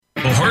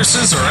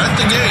horses are at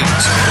the gate.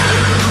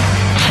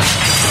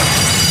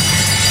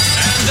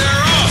 And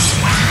they're off.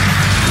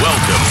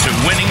 Welcome to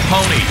Winning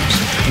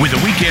Ponies. With the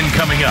weekend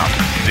coming up,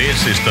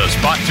 this is the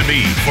spot to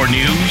be for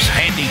news,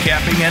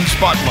 handicapping, and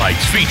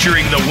spotlights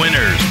featuring the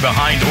winners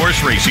behind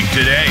horse racing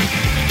today.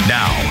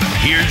 Now,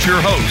 here's your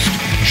host,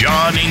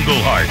 John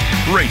Englehart,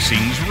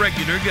 racing's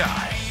regular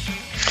guy.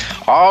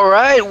 All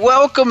right,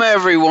 welcome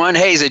everyone.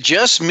 Hey, is it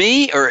just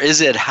me or is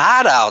it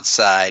hot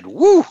outside?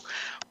 Woo!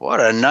 What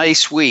a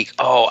nice week.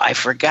 Oh, I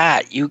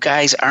forgot. You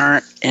guys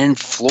aren't in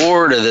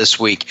Florida this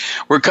week.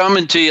 We're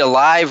coming to you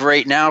live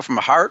right now from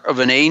Heart of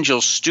an Angel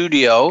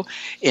studio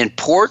in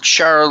Port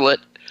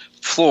Charlotte,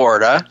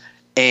 Florida.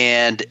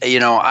 And, you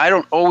know, I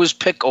don't always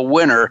pick a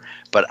winner,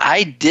 but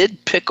I did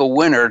pick a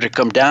winner to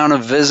come down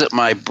and visit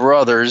my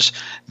brothers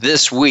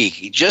this week.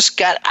 He just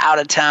got out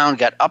of town,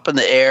 got up in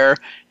the air,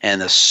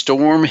 and the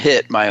storm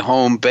hit my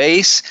home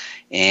base.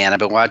 And I've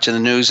been watching the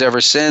news ever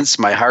since.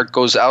 My heart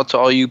goes out to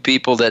all you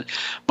people that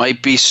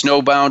might be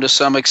snowbound to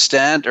some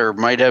extent or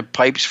might have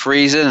pipes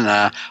freezing.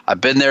 And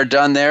I've been there,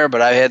 done there,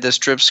 but I had this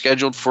trip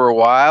scheduled for a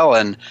while,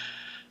 and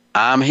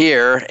I'm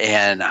here,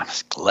 and I'm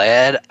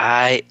glad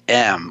I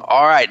am.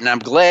 All right, and I'm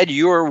glad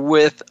you're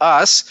with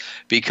us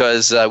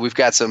because we've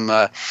got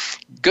some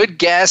good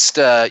guests,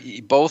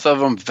 both of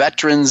them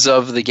veterans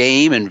of the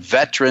game and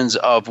veterans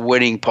of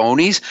winning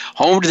ponies.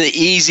 Home to the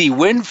easy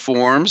win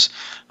forms.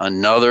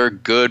 Another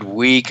good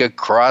week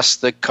across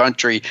the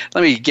country.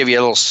 Let me give you a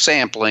little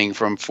sampling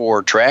from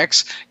 4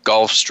 tracks.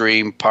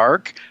 Gulfstream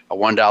Park, a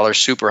 $1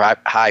 super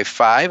high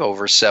five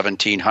over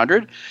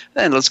 1,700.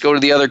 Then let's go to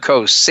the other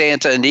coast.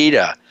 Santa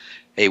Anita,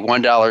 a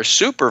 $1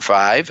 super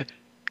five,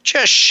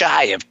 just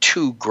shy of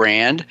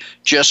 $2,000,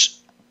 just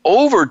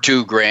over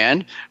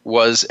 $2,000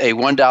 was a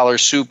 $1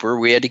 super.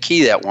 We had to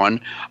key that one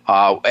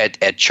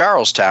at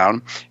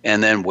Charlestown,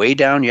 and then way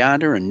down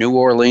yonder in New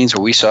Orleans,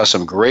 where we saw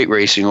some great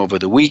racing over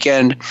the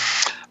weekend.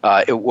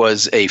 It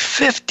was a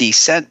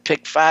 50-cent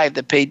pick 5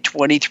 that paid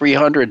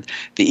 $2,300.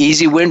 The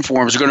easy win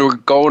forms are going to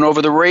be going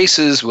over the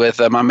races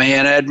with my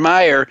man Ed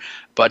Meyer.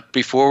 But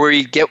before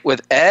we get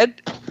with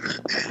Ed,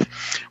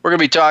 we're going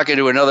to be talking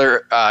to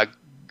another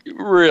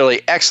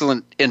really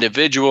excellent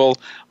individual,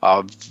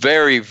 a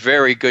very,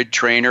 very good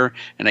trainer,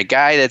 and a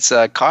guy that's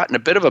caught in a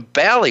bit of a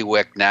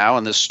ballywick now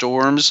in the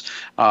storms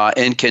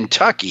in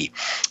Kentucky.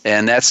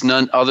 And that's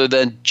none other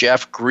than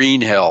Jeff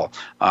Greenhill.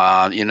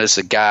 It's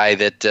a guy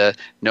that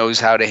knows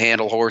how to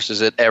handle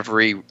horses at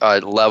every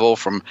level,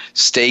 from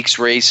stakes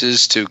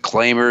races to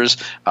claimers.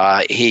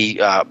 He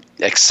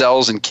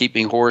excels in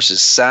keeping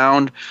horses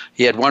sound.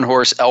 He had one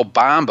horse, El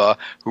Bamba,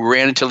 who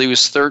ran until he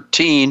was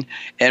 13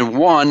 and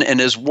won in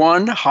his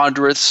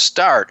 100th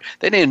start.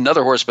 They named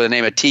another horse by the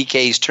name of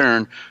TK's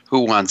Turn,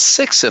 who won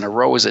 6 in a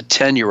row as a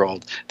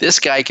 10-year-old. This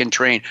guy can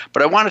train.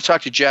 But I want to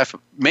talk to Jeff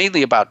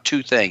mainly about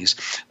 2 things.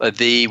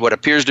 What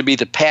appears to be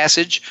the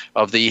passage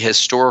of the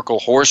historical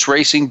horse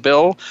racing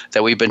bill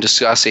that we've been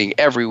discussing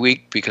every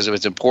week because of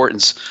its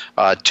importance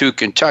to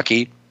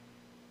Kentucky.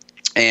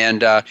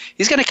 And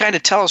he's going to kind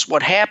of tell us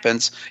what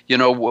happens. You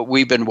know,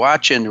 we've been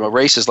watching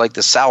races like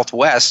the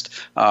Southwest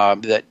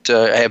that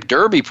have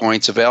Derby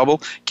points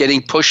available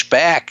getting pushed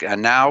back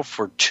now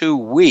for 2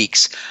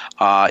 weeks.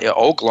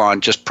 Oaklawn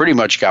just pretty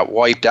much got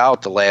wiped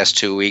out the last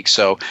 2 weeks.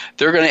 So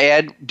they're going to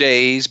add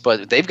days,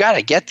 but they've got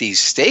to get these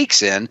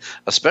stakes in,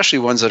 especially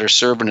ones that are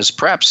serving as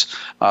preps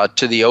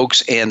to the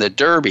Oaks and the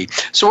Derby.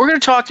 So we're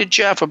going to talk to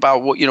Jeff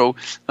about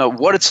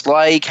what it's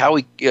like, how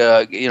he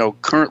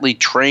currently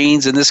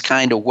trains in this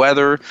kind of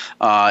weather.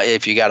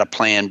 If you got a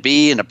plan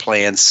B and a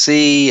plan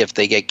C, if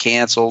they get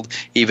canceled,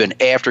 even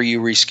after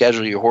you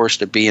reschedule your horse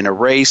to be in a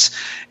race.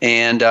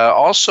 And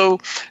also,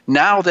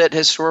 now that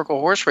historical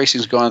horse racing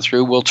has gone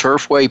through, will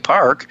Turfway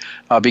Park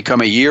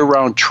become a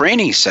year-round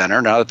training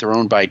center now that they're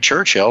owned by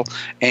Churchill?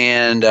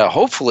 And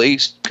hopefully,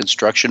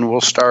 construction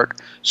will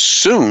start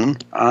soon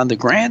on the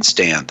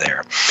grandstand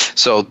there.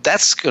 So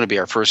that's going to be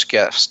our first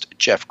guest,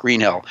 Jeff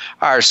Greenhill.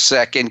 Our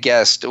second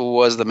guest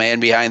was the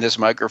man behind this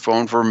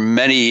microphone for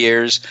many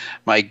years,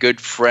 my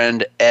good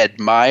friend Ed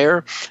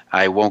Meyer.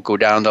 I won't go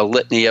down the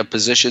litany of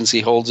positions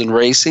he holds in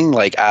racing,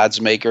 like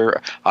odds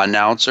maker,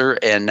 announcer,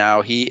 and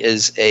now he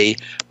is a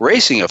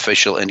racing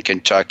official in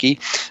Kentucky.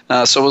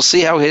 So we'll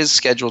see how his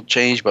schedule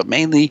changed, but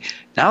mainly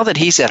now that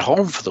he's at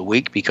home for the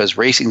week because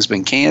racing's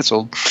been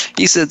canceled,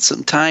 he said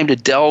some time to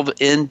delve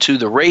into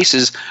the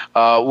races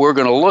we're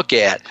going to look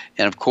at.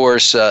 And, of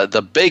course,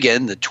 the big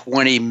one, the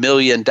 $20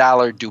 million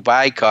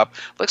Dubai Cup,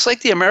 looks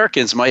like the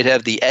Americans might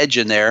have the edge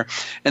in there.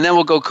 And then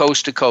we'll go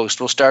coast to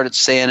coast. We'll start at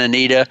Santa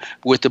Anita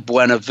with the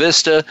Buena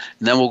Vista,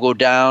 and then we'll go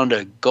down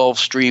to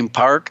Gulfstream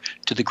Park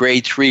to the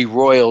Grade 3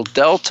 Royal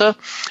Delta.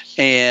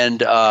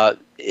 And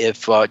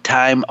if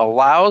time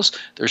allows.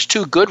 There's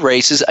 2 good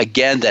races,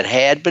 again, that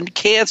had been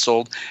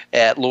canceled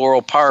at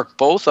Laurel Park,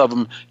 both of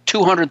them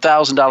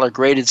 $200,000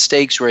 graded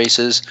stakes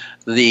races,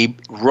 the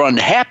Run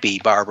Happy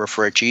Barbara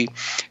Fritchie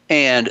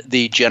and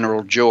the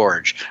General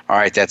George. All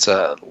right, that's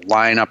a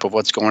lineup of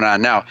what's going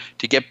on. Now,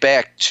 to get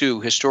back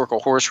to historical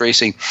horse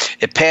racing,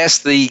 it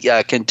passed the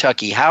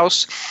Kentucky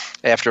House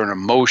after an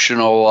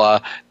emotional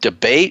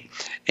debate,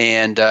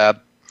 and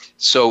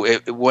so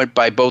it went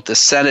by both the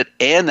Senate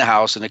and the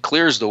House, and it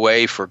clears the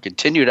way for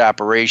continued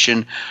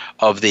operation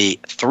of the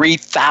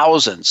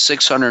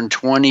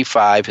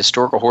 3,625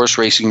 historical horse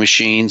racing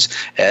machines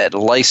at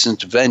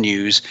licensed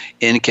venues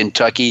in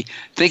Kentucky.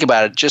 Think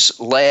about it. Just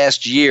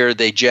last year,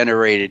 they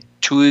generated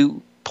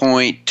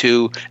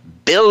 $2.2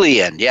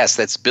 billion. Yes,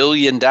 that's $1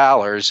 billion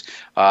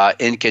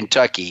in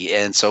Kentucky.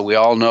 And so we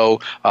all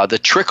know the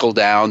trickle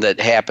down that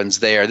happens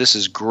there. This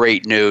is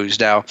great news.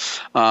 Now,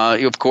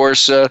 of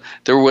course,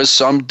 there was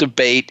some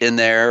debate in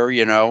there.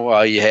 You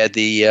know, you had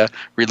the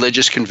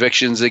religious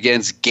convictions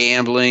against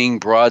gambling,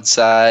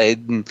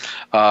 broadside, and,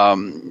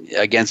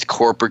 against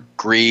corporate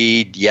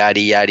greed, yada,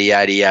 yada,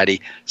 yada, yada.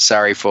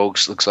 Sorry,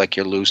 folks, looks like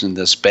you're losing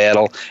this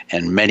battle.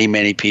 And many,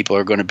 many people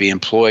are going to be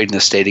employed in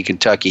the state of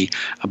Kentucky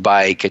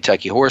by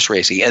Kentucky horse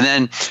racing. And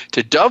then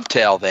to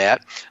dovetail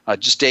that,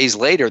 just days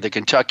later, the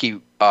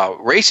Kentucky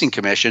Racing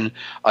Commission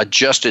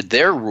adjusted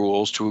their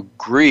rules to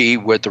agree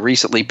with the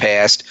recently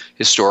passed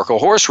historical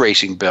horse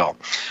racing bill.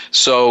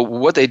 So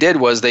what they did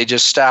was they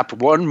just stopped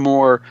one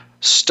more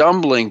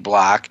stumbling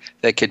block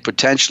that could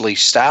potentially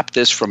stop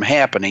this from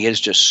happening. It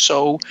is just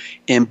so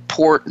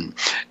important.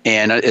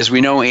 And as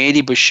we know,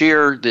 Andy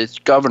Beshear, the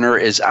governor,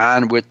 is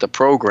on with the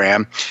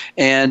program,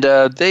 and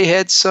they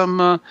had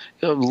some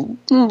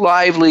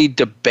lively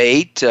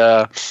debate.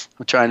 I'm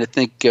trying to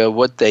think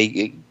what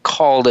they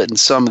called it in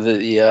some of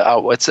the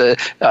outlets,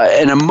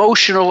 an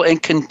emotional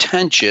and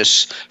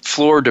contentious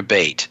floor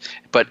debate.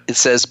 But it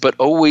says, but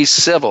always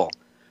civil.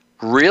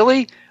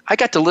 Really? I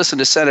got to listen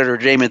to Senator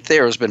Damon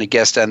Thayer, who's been a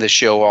guest on this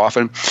show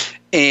often,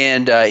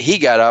 and he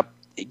got up,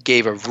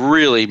 gave a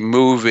really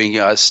moving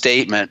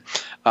statement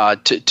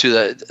to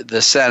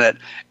the Senate,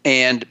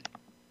 and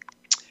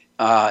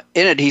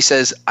in it he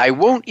says, I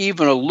won't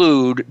even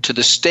allude to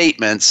the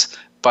statements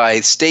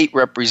by State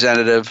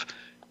Representative,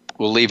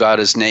 we'll leave out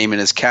his name and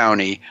his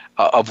county,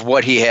 of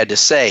what he had to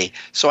say.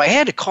 So I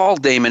had to call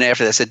Damon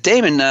after that. I said,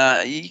 Damon,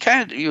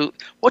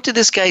 what did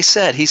this guy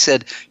say? He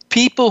said,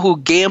 people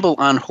who gamble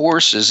on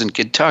horses in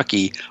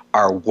Kentucky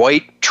are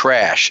white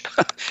trash.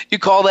 You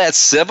call that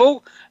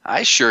civil?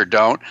 I sure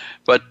don't.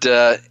 But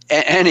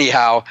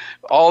anyhow,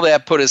 all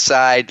that put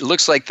aside,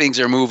 looks like things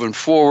are moving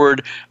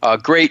forward.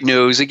 Great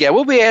news. Again,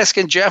 we'll be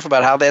asking Jeff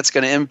about how that's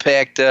going to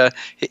impact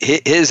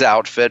his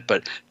outfit,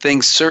 but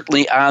things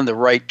certainly on the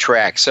right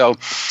track. So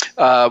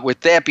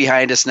with that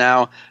behind us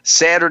now,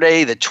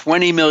 Saturday, the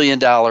 $20 million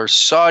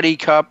Saudi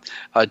Cup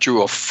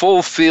drew a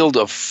full field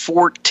of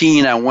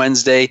 14 on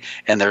Wednesday,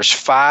 and there's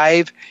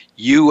 5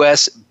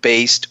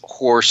 U.S.-based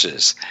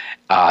horses.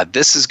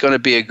 This is going to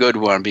be a good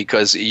one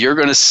because you're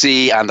going to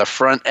see on the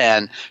front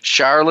end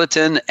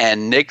Charlatan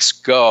and Knicks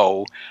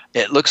Go.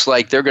 It looks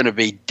like they're going to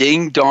be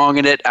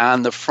ding-donging it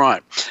on the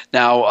front.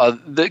 Now,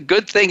 the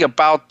good thing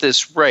about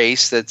this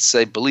race, that's,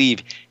 I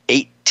believe,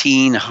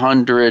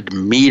 1,800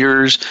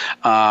 meters,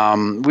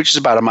 which is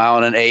about 1.125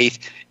 miles,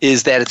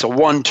 is that it's a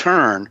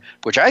one-turn,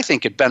 which I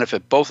think could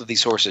benefit both of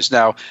these horses.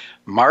 Now,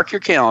 mark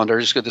your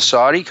calendars. The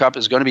Saudi Cup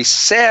is going to be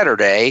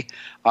Saturday,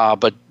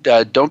 but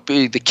don't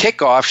be the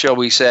kickoff, shall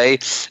we say,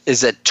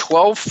 is at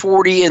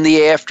 12:40 in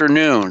the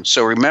afternoon.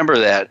 So remember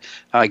that.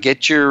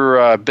 Get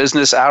your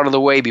business out of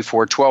the way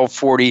before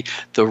 12:40.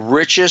 The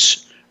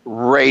richest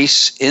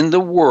race in the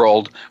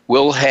world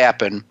will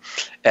happen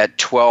at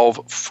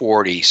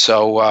 12:40.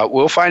 So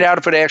we'll find out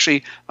if it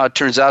actually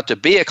turns out to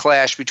be a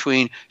clash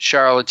between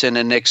Charlatan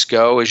and Knicks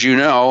Go. As you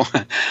know,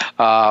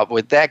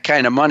 with that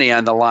kind of money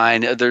on the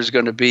line, there's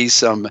going to be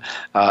some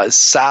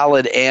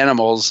solid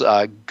animals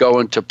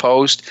going to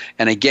post.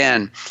 And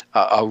again,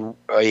 a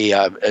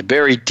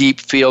very deep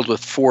field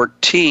with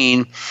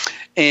 14.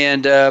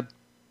 And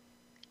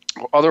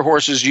other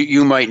horses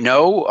you might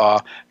know,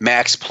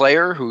 Max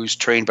Player, who's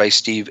trained by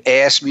Steve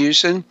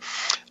Asmussen.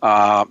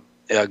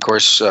 Of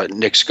course,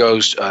 Knicks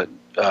Go's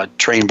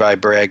trained by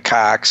Brad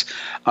Cox.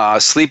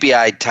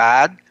 Sleepy-Eyed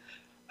Todd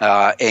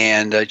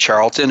and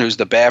Charlton, who's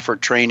the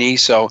Baffert trainee.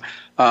 So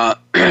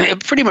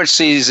it pretty much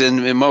sees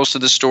in most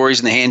of the stories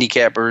and the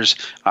handicappers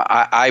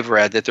I've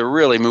read that they're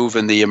really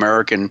moving the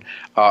American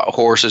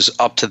horses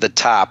up to the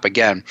top.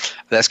 Again,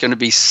 that's going to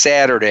be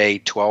Saturday,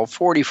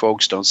 12:40,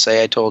 folks. Don't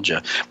say I told you.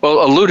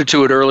 Well, alluded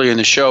to it earlier in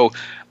the show,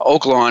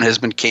 Oaklawn has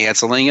been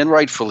canceling, and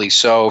rightfully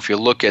so. If you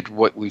look at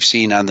what we've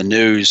seen on the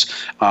news,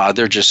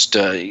 they're just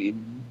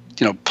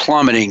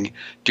plummeting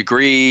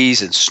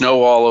degrees and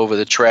snow all over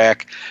the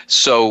track.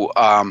 So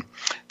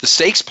The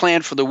stakes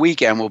planned for the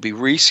weekend will be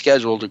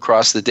rescheduled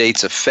across the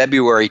dates of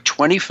February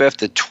 25th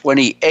to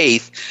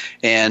 28th,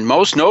 and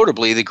most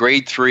notably the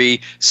Grade 3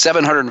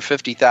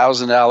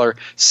 $750,000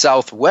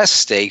 Southwest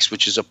Stakes,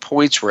 which is a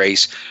points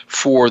race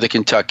for the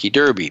Kentucky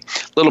Derby. A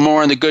little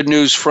more on the good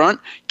news front.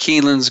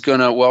 Keeneland's going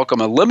to welcome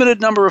a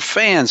limited number of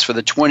fans for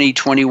the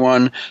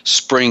 2021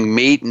 spring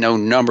meet. No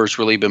numbers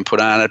really been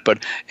put on it,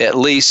 but at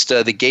least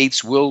the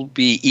gates will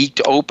be eked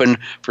open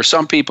for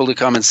some people to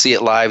come and see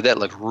it live. That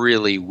looked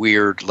really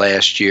weird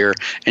last year.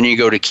 And you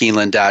go to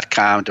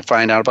Keeneland.com to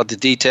find out about the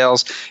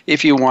details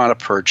if you want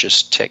to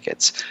purchase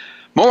tickets.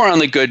 More on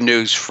the good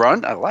news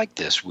front. I like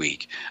this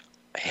week.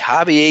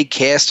 Javier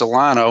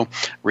Castellano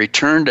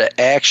returned to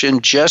action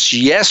just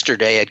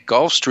yesterday at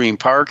Gulfstream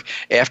Park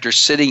after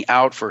sitting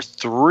out for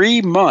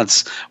 3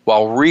 months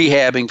while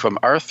rehabbing from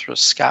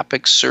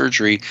arthroscopic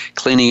surgery,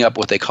 cleaning up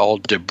what they call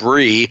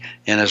debris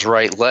in his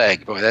right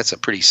leg. Boy, that's a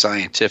pretty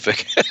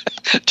scientific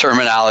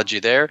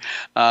terminology there,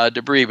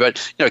 debris.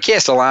 But,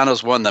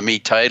 Castellanos won the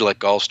meet title at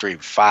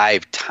Gulfstream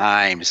 5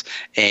 times,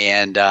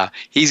 and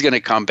he's going to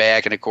come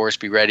back and, of course,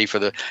 be ready for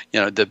the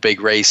big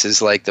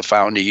races like the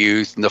Fountain of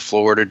Youth and the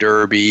Florida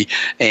Derby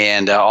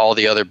and all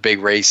the other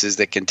big races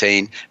that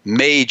contain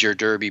major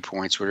Derby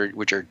points,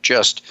 which are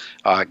just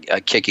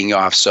kicking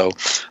off. So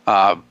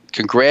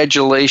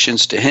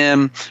congratulations to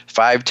him.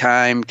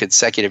 5-time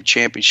consecutive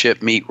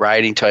championship meet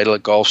riding title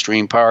at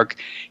Gulfstream Park.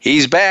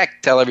 He's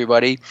back, tell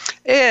everybody.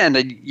 And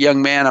a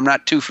young man I'm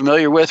not too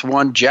familiar with,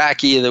 won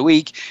Jockey of the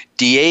Week,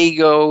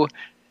 Diego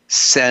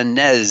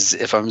Sanez,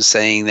 if I'm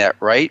saying that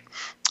right.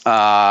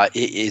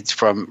 It's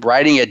from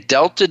riding at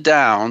Delta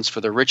Downs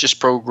for the richest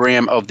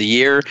program of the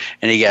year,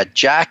 and he got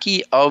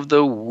Jockey of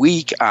the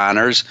Week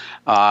honors.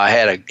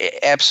 Had an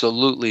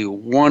absolutely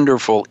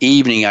wonderful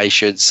evening, I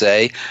should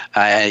say,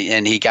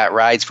 and he got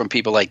rides from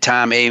people like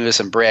Tom Avis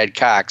and Brad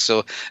Cox,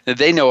 so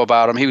they know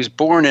about him. He was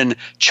born in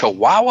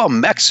Chihuahua,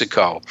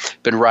 Mexico.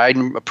 Been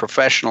riding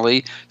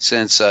professionally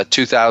since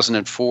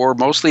 2004,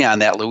 mostly on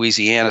that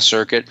Louisiana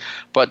circuit,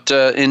 but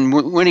in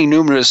winning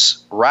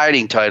numerous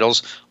riding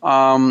titles.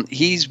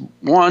 He's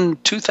won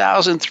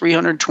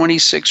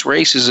 2,326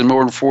 races and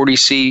more than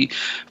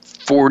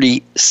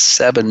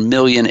 47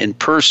 million in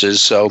purses.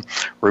 So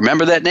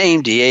remember that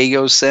name,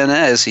 Diego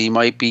Sanez. He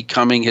might be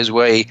coming his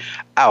way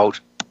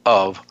out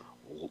of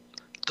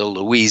the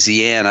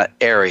Louisiana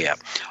area.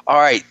 All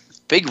right,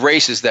 big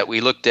races that we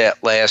looked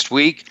at last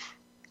week.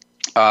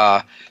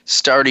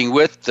 Starting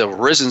with the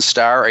Risen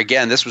Star.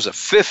 Again, this was a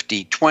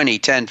 50, 20,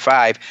 10,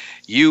 5.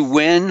 You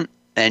win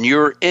and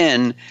you're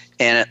in.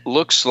 And it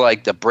looks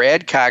like the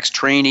Brad Cox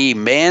trainee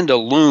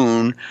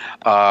Mandaloon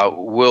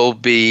will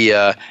be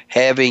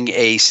having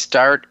a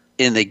start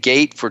in the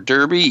gate for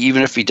Derby,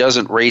 even if he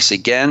doesn't race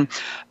again.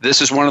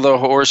 This is one of the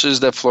horses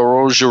that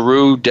Florent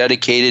Giroux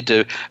dedicated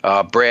to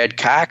Brad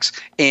Cox.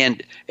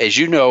 And as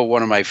you know,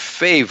 one of my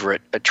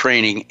favorite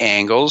training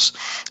angles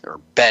or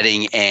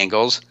betting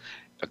angles,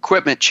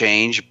 equipment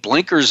change,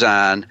 blinkers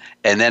on,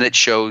 and then it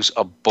shows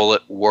a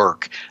bullet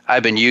work.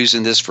 I've been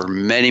using this for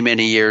many,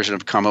 many years and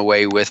have come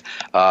away with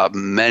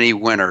many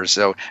winners.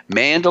 So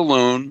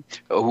Mandaloon,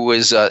 who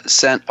was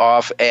sent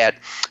off at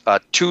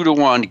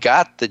 2-1,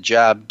 got the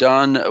job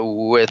done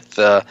with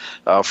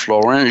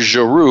Florent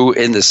Giroux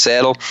in the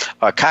saddle.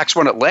 Cox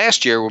won it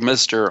last year with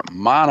Mr.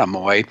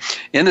 Monomoy.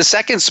 In the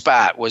second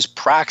spot was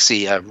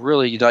Proxy, a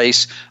really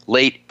nice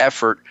late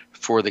effort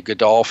for the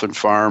Godolphin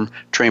Farm,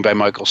 trained by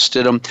Michael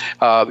Stidham.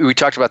 We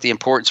talked about the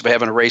importance of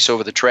having a race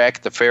over the track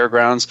at the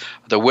fairgrounds.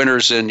 The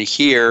winners in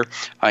here,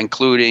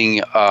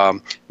 including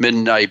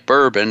Midnight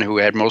Bourbon, who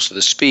had most of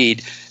the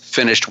speed,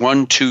 finished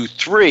 1, 2,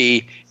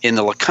 3 in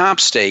the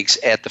Lecomte Stakes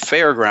at the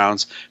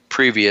fairgrounds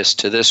previous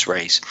to this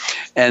race.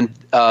 And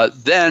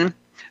then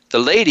the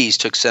ladies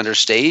took center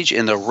stage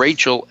in the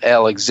Rachel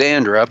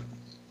Alexandra,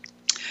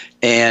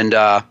 and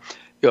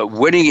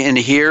winning in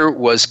here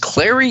was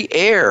Clary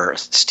Air,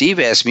 Steve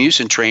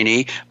Asmussen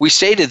trainee. We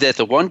stated that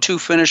the 1-2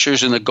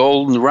 finishers in the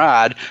Golden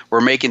Rod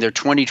were making their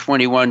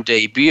 2021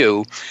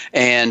 debut,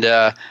 and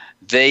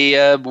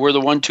they were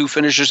the 1-2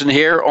 finishers in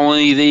here,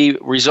 only the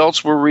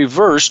results were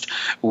reversed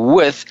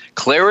with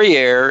Clary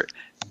Air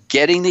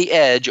getting the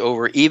edge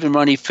over even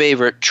money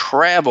favorite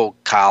Travel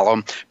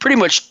Column. Pretty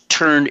much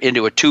turned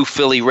into a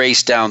 2-filly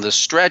race down the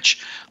stretch.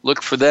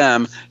 Look for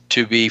them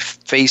to be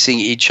facing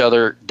each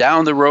other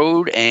down the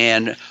road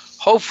and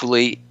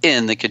hopefully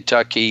in the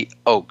Kentucky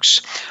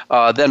Oaks.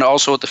 Then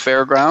also at the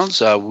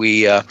fairgrounds,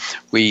 we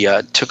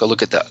took a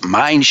look at the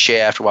mine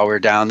shaft while we were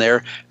down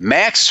there.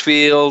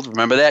 Maxfield,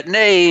 remember that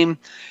name.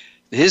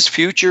 His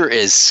future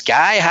is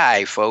sky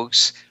high,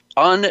 folks.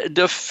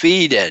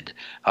 Undefeated.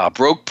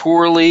 Broke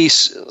poorly,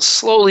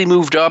 slowly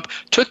moved up,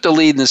 took the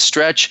lead in the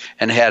stretch,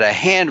 and had a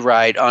hand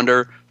ride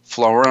under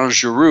Florent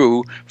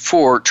Giroux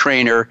for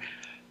trainer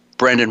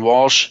Brendan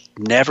Walsh.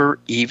 Never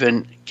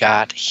even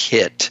got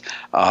hit.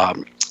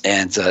 So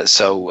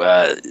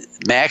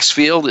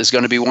Maxfield is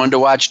going to be one to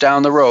watch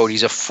down the road.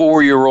 He's a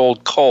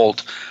 4-year-old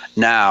colt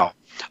now.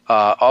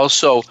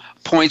 Also,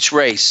 points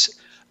race.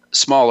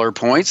 smaller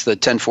points, the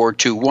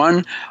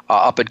 10-4-2-1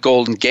 up at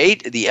Golden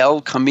Gate, the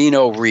El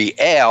Camino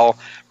Real.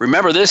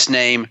 Remember this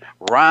name,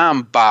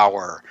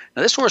 Rombauer.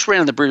 Now, this horse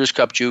ran in the Breeders'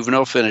 Cup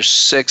Juvenile,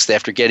 finished sixth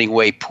after getting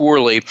away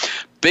poorly.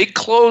 Big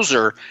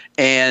closer,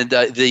 and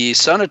the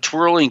son of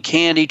Twirling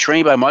Candy,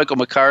 trained by Michael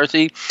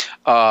McCarthy.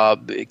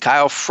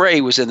 Kyle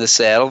Frey was in the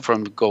saddle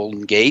from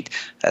Golden Gate.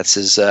 That's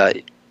his,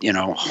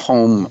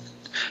 home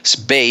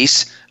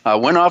base.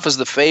 Went off as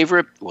the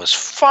favorite, was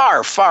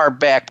far, far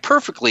back,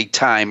 perfectly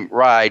timed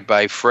ride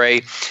by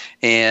Frey.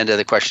 And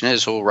the question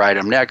is, who'll ride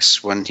him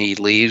next when he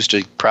leaves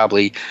to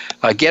probably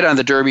get on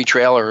the Derby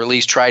trail, or at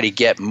least try to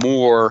get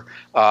more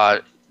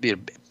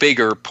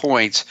bigger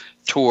points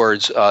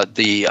towards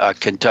the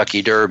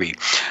Kentucky Derby.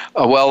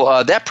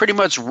 That pretty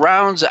much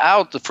rounds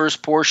out the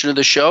first portion of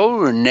the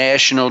show,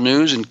 national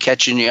news and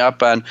catching you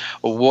up on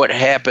what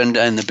happened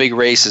in the big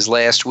races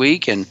last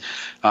week. And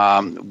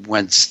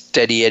when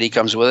Steady Eddie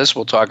comes with us,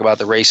 we'll talk about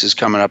the races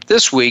coming up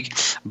this week.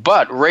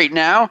 But right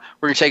now,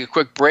 we're going to take a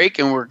quick break,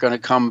 and we're going to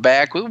come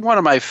back with one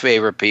of my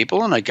favorite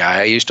people and a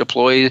guy I used to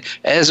employ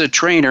as a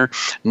trainer,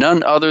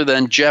 none other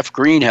than Jeff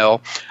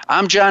Greenhill.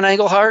 I'm John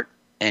Englehart,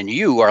 and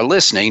you are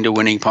listening to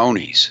Winning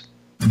Ponies.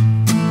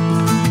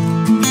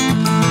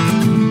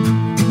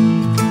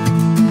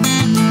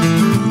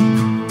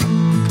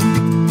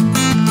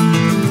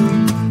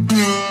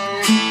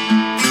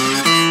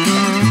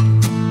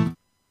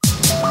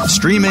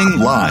 Streaming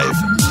live,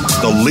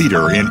 the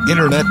leader in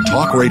Internet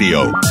talk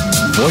radio,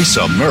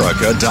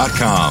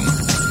 voiceamerica.com.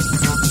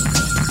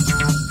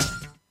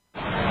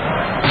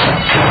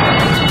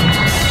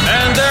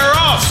 And they're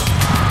off.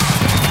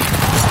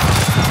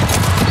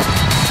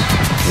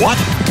 What?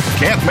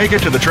 Can't make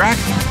it to the track?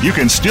 You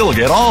can still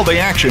get all the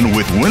action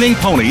with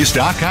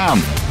winningponies.com,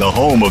 the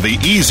home of the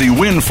easy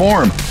win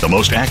form, the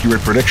most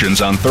accurate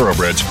predictions on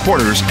thoroughbreds,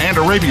 quarters, and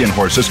Arabian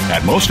horses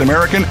at most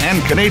American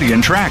and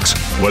Canadian tracks.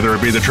 Whether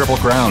it be the Triple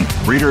Crown,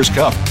 Breeders'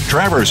 Cup,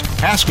 Travers,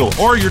 Haskell,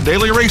 or your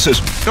daily races,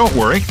 don't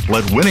worry,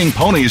 let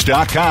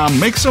winningponies.com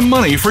make some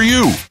money for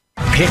you.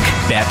 Pick,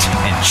 bet,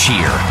 and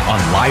cheer on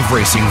live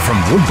racing from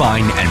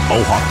Woodbine and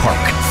Mohawk Park.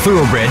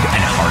 Thoroughbred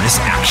and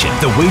harness action.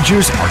 The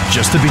wagers are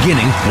just the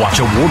beginning. Watch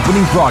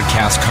award-winning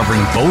broadcasts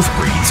covering both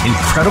breeds,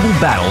 incredible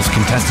battles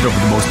contested over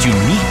the most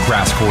unique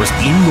grass course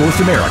in North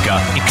America.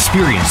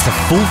 Experience the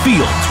full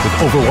fields with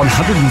over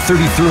 130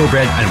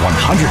 thoroughbred and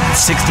 160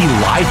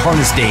 live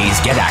harness days.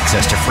 Get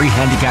access to free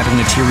handicapping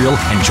material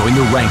and join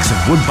the ranks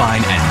of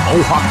Woodbine and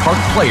Mohawk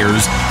Park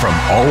players from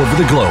all over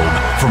the globe.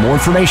 For more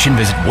information,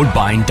 visit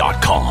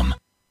woodbine.com.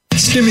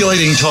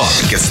 Stimulating talk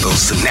gets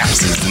those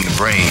synapses in the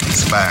brain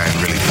firing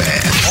really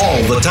fast.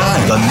 all the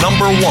time. The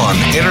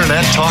 #1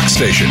 Internet talk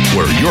station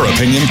where your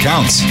opinion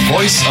counts.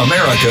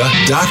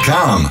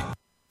 VoiceAmerica.com.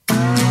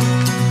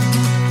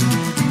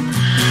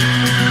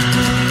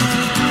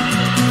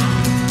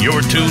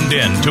 You're tuned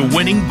in to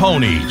Winning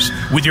Ponies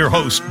with your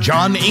host,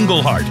 John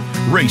Englehart,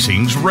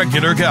 racing's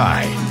regular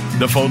guy.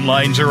 The phone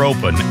lines are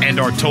open and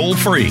are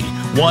toll-free,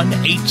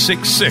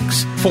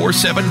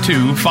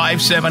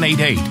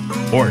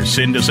 1-866-472-5788. Or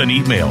send us an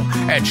email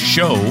at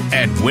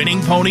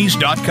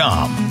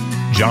show@winningponies.com.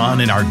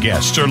 John and our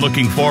guests are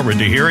looking forward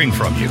to hearing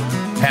from you.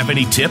 Have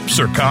any tips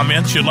or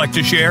comments you'd like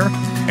to share?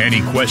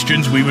 Any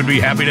questions we would be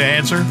happy to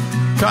answer?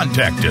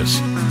 Contact us.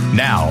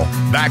 Now,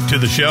 back to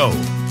the show.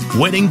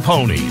 Winning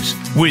Ponies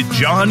with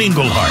John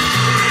Englehart.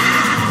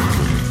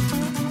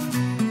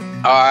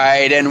 All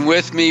right, and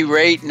with me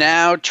right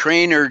now,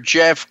 trainer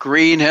Jeff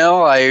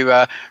Greenhill.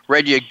 I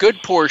read you a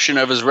good portion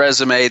of his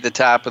resume at the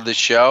top of the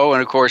show.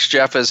 And, of course,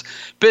 Jeff has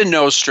been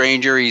no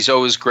stranger. He's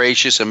always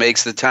gracious and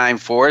makes the time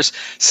for us.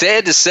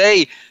 Sad to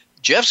say,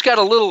 Jeff's got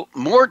a little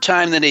more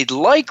time than he'd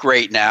like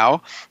right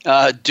now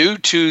due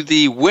to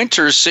the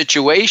winter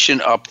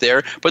situation up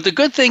there. But the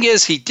good thing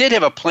is he did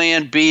have a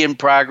plan B in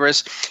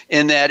progress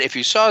in that if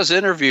you saw his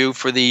interview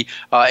for the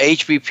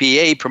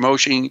HBPA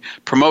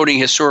promoting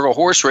historical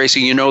horse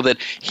racing, you know that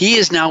he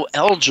is now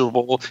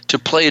eligible to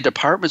play a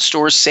department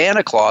store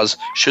Santa Claus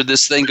should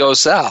this thing go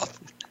south.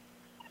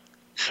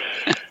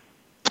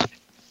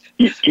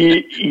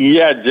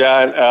 Yeah,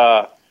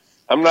 John.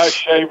 I'm not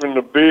shaving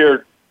the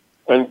beard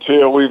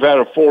until we've had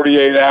a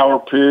 48-hour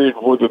period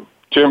where the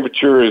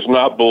temperature is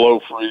not below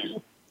freezing.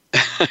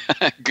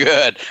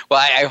 Good. Well,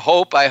 I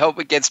hope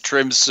it gets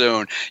trimmed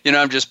soon. You know,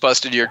 I'm just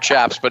busting your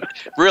chops, but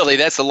really,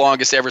 that's the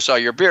longest I ever saw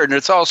your beard, and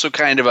it's also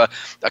kind of a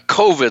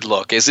COVID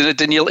look, isn't it?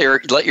 Didn't you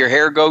let your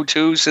hair go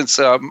too since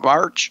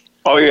March?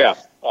 Oh yeah,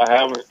 I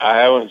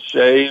haven't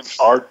shaved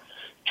or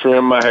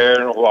trimmed my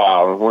hair in a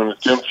while, and when the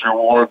temperature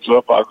warms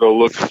up, I'll go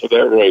looking for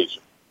that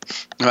razor.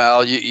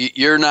 Well,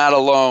 you're not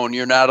alone.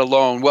 You're not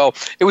alone. Well,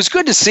 it was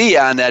good to see you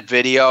on that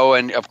video,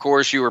 and of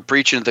course, you were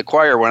preaching to the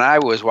choir when I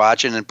was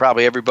watching, and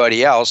probably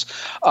everybody else.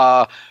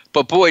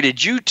 But boy,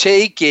 did you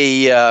take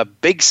a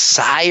big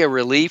sigh of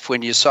relief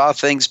when you saw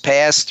things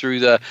pass through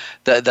the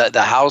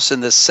House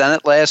and the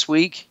Senate last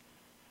week?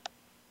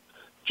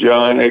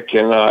 John, it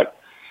cannot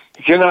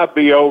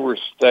be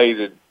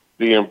overstated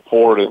the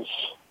importance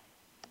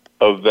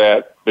of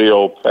that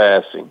bill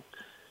passing.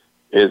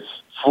 It's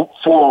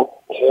for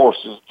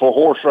horses, for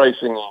horse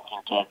racing in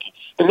Kentucky.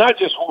 And not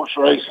just horse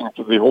racing,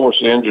 for the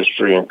horse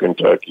industry in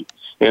Kentucky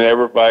and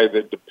everybody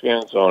that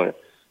depends on it.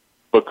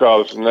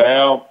 Because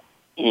now,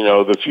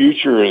 the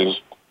future is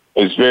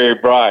very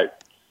bright.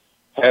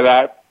 Had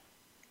I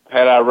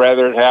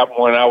rather it happen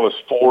when I was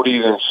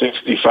 40 than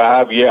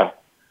 65? Yeah.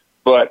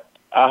 But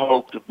I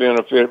hope to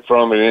benefit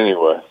from it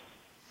anyway.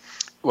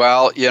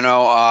 Well, it's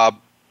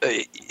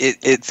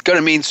going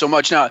to mean so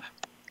much. Now,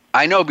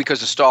 I know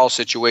because of stall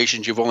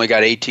situations, you've only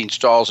got 18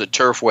 stalls at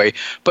Turfway,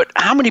 but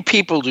how many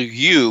people do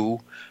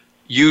you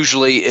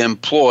usually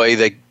employ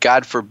that,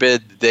 God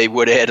forbid, they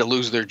would have had to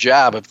lose their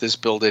job if this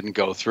bill didn't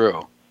go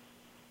through?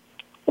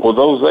 Well,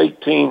 those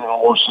 18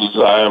 horses,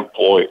 I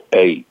employ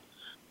 8.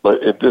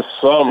 But this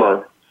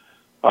summer,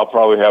 I'll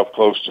probably have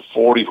close to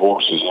 40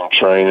 horses in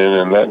training,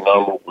 and that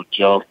number would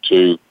jump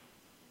to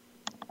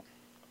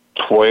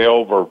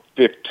 12 or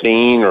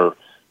 15, or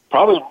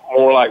probably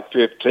more like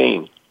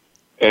 15.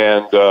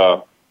 And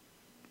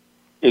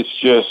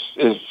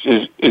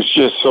it's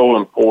just so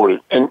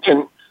important. And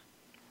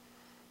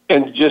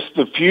just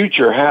the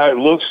future, how it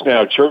looks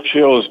now.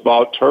 Churchill has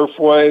bought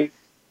Turfway.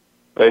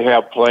 They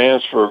have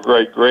plans for a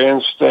great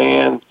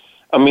grandstand.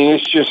 I mean,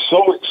 it's just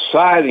so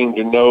exciting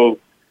to know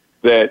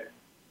that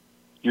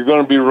you're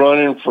going to be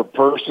running for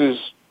purses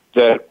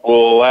that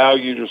will allow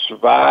you to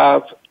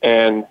survive,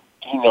 and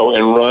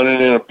and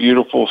running in a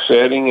beautiful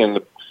setting, and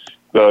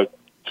the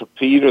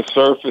Tapeta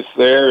surface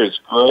there is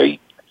great,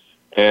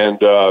 and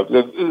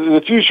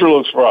the future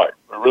looks bright.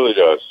 It really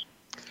does.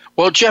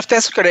 Well, Jeff,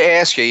 that's going to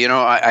ask you.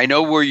 I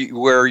know where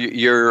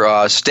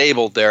you're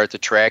stabled there at the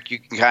track. You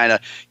can kind of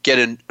get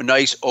a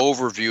nice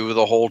overview of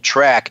the whole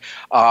track.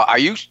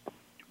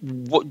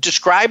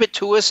 Describe it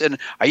to us, and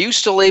are you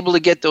still able to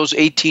get those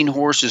 18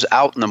 horses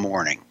out in the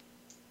morning?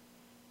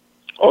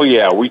 Oh,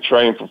 yeah. We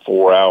train for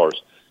 4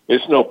 hours.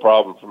 It's no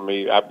problem for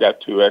me. I've got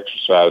 2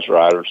 exercise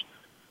riders.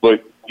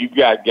 But you've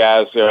got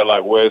guys there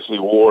like Wesley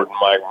Ward and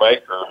Mike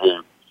Maker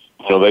who,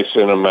 they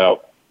send them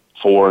out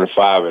 4 and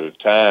 5 at a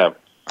time.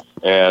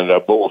 And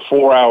but with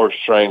 4 hours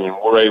training,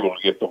 we're able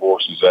to get the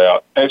horses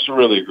out. It's a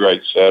really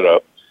great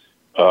setup.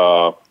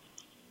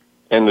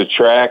 And the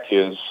track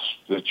is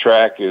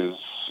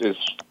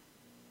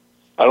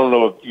I don't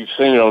know if you've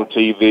seen it on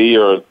TV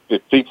or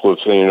if people have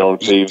seen it on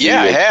TV.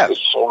 Yeah, I have.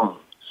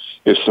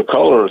 It's the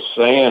color of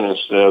sand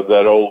instead of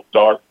that old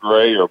dark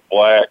gray or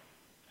black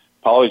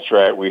poly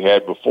track we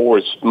had before.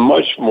 It's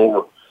much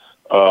more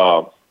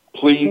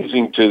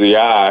pleasing to the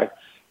eye,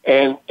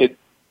 and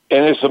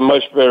it's a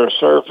much better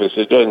surface.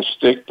 It doesn't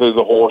stick to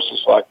the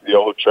horses like the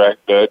old track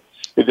did.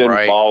 It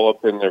doesn't ball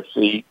up in their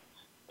feet,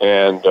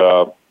 and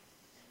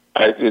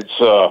I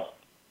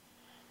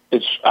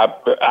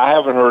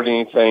haven't heard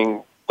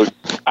anything.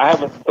 I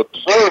haven't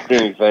observed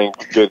anything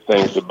but good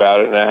things about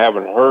it, and I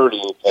haven't heard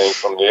anything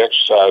from the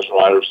exercise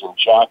riders and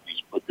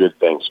jockeys but good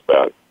things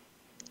about it.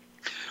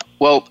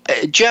 Well,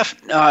 Jeff,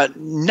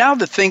 now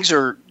that things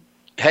are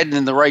heading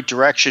in the right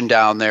direction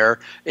down there,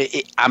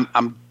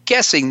 I'm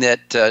guessing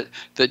that the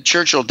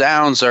Churchill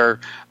Downs are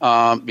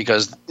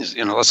because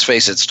let's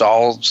face it,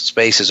 stall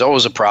space is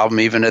always a problem,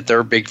 even at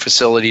their big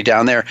facility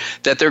down there.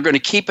 That they're going to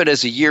keep it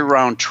as a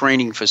year-round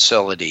training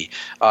facility.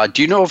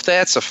 Do you know if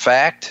that's a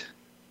fact?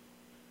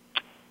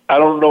 I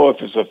don't know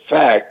if it's a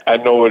fact. I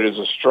know it is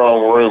a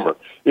strong rumor.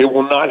 It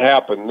will not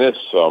happen this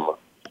summer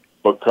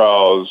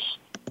because,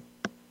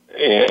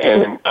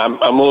 and I'm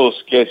a little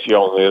sketchy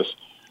on this,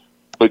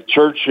 but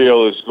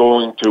Churchill is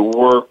going to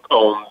work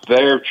on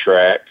their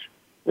track,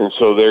 and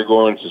so they're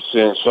going to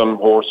send some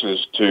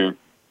horses to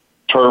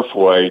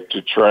Turfway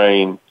to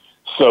train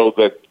so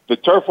that the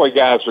Turfway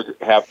guys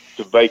have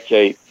to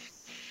vacate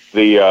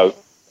the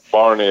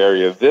barn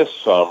area this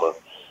summer,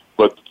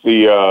 but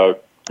the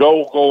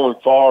goal going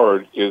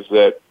forward is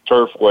that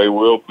Turfway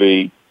will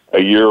be a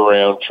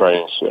year-round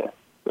training center.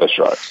 That's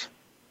right.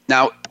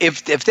 Now,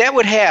 if that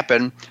would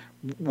happen,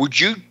 would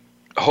you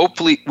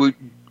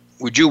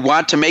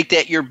want to make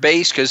that your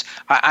base? Because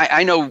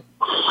I know,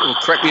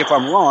 correct me if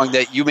I'm wrong,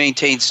 that you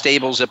maintain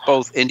stables at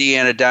both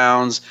Indiana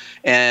Downs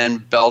and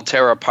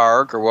Belterra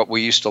Park, or what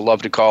we used to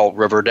love to call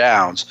River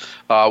Downs.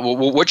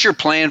 What's your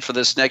plan for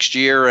this next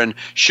year, and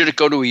should it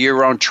go to a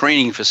year-round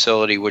training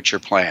facility? What's your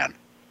plan?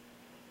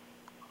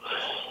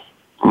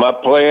 My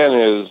plan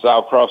is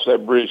I'll cross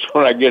that bridge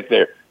when I get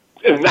there.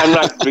 And I'm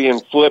not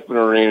being flippant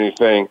or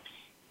anything,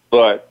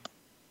 but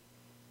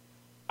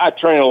I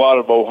train a lot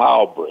of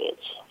Ohio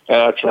breds, and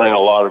I train a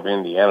lot of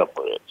Indiana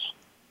breds.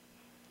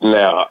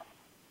 Now,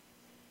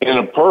 in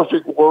a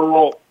perfect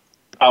world,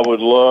 I would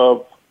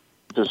love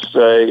to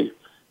stay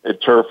at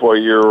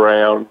Turfway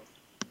year-round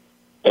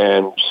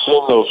and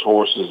send those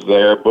horses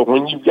there, but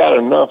when you've got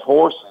enough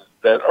horses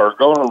that are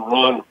going to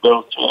run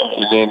Belterra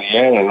in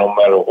Indiana no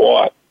matter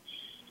what,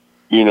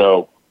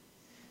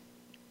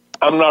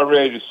 I'm not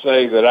ready to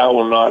say that I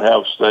will not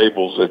have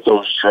stables at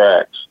those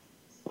tracks,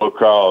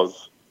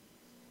 because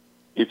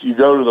if you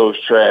go to those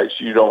tracks,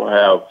 you don't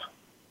have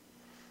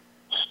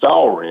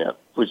stall rent,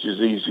 which is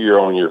easier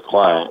on your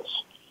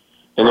clients.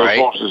 and those Right.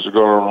 horses are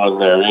going to run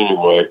there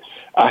anyway.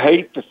 I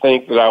hate to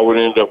think that I would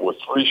end up with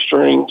 3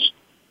 strings,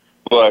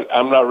 but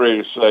I'm not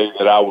ready to say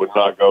that I would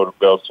not go to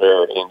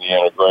Belterra,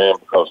 Indiana Graham,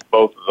 because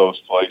both of those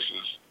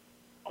places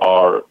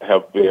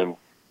have been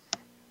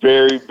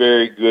very,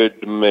 very good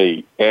to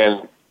me.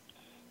 And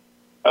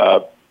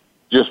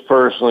just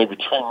personally,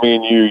 between me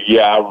and you,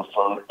 yeah,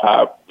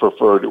 I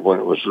preferred it when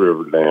it was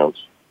River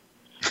Downs.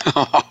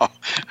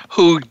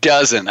 Who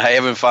doesn't? I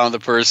haven't found the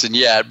person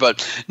yet,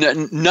 but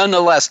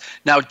nonetheless.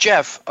 Now,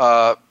 Jeff,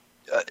 help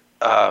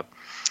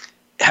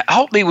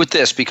me with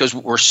this, because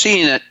we're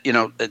seeing it,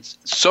 it's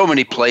so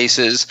many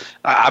places,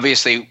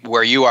 obviously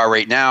where you are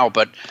right now,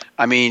 but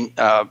I mean,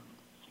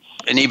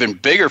 an even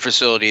bigger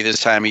facility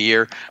this time of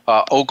year,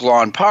 Oak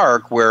Lawn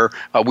Park, where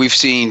we've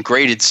seen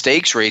graded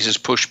stakes races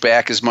pushed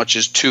back as much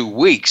as 2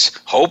 weeks.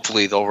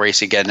 Hopefully they'll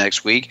race again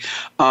next week.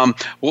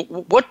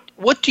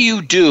 What do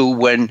you do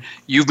when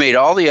you've made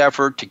all the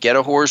effort to get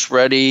a horse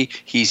ready,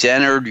 he's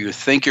entered, you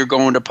think you're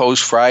going to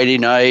post Friday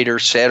night or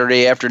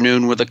Saturday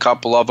afternoon with a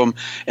couple of them,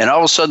 and all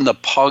of a sudden the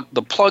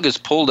plug is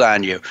pulled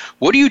on you?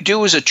 What do you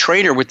do as a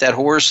trainer with that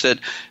horse that,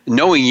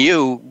 knowing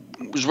you,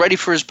 was ready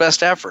for his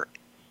best effort?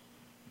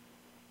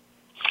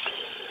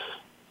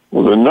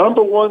 Well, the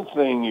number one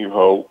thing you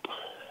hope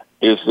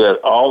is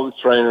that all the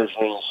trainers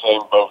are in the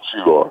same boat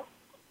you are.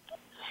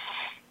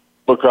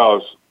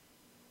 Because,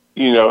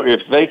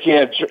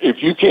 if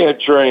you can't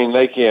train,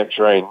 they can't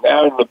train.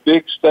 Now, in the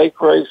big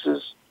stake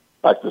races,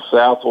 like the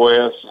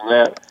Southwest and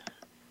that,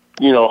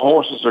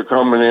 horses are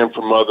coming in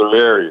from other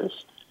areas.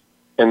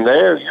 And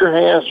there, your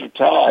hands are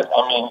tied.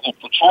 I mean, if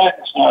the track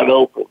is not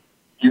open,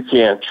 you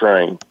can't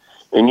train.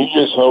 And you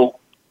just hope,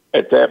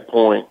 at that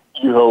point,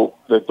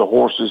 that the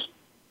horse's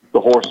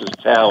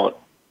talent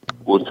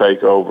will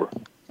take over,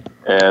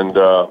 and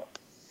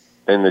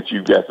that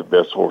you've got the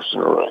best horse in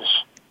the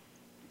race.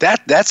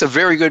 That's a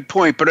very good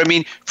point. But I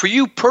mean, for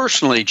you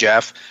personally,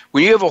 Jeff,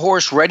 when you have a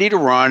horse ready to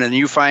run and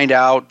you find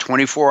out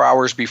 24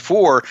 hours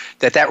before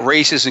that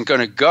race isn't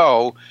going to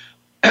go,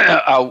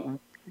 do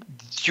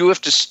you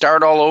have to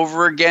start all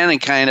over again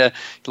and kind of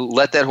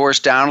let that horse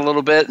down a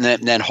little bit, and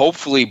then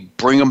hopefully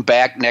bring him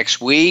back next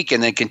week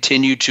and then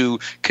continue to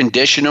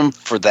condition him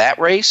for that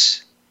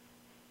race?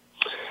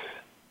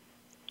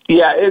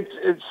 Yeah,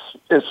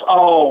 it's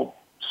all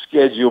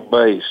schedule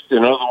based.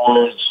 In other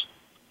words,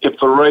 if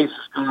the race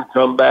is going to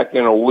come back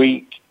in a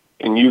week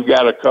and you've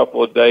got a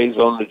couple of days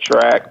on the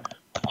track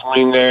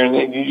between there, and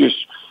then you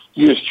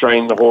just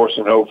train the horse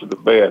and hope for the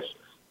best.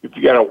 If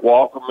you got to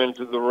walk them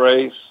into the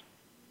race,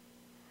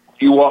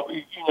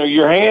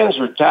 your hands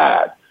are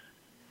tied.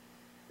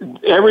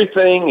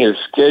 Everything is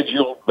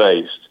schedule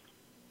based.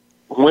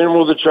 When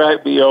will the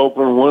track be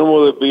open? When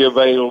will it be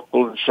available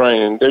to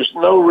train? There's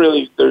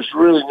really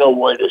no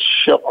way to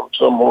ship them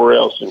somewhere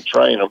else and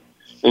train them,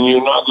 and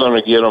you're not going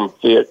to get them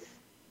fit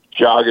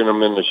jogging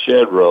them in the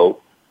shed row.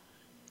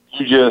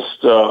 You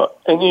just there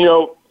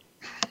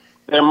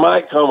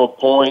might come a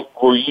point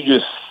where you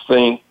just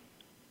think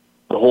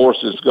the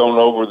horse is going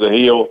over the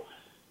hill,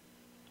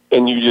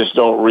 and you just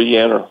don't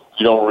re-enter.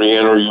 You don't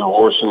re-enter your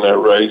horse in that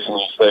race, and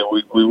you say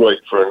we wait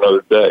for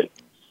another day.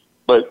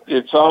 But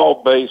it's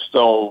all based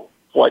on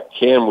what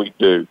can we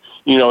do?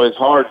 It's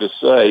hard to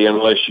say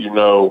unless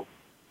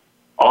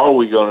are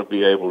we going to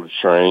be able to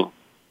train?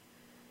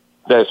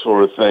 That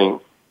sort of thing.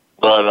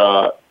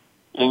 But,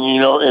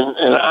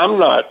 and I'm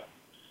not,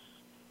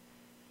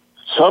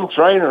 some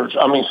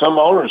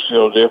owners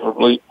feel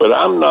differently, but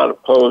I'm not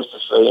opposed to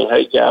saying,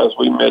 hey guys,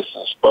 we missed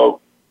this boat.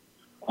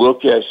 We'll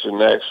catch the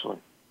next one.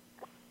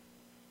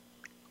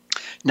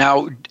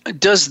 Now,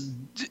 does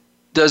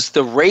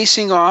the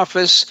racing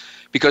office,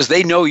 because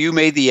they know you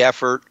made the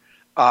effort,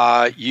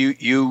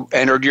 you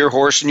entered your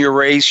horse in your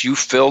race, you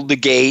filled the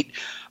gate.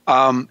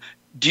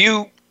 Do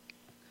you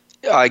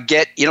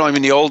get,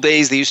 in the old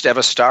days, they used to have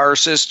a star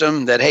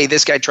system that, hey,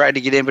 this guy tried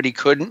to get in, but he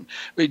couldn't.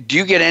 Do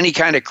you get any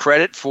kind of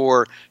credit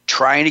for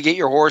trying to get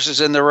your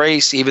horses in the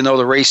race, even though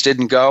the race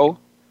didn't go?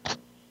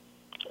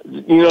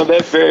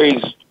 That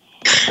varies.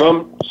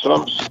 Some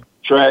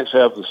tracks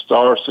have the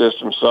star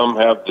system, some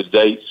have the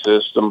date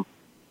system.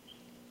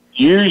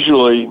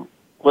 Usually,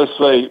 let's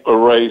say a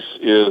race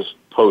is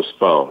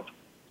postponed.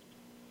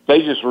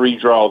 They just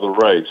redraw the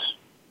race.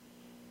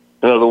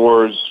 In other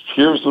words,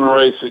 here's the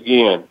race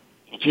again.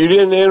 If you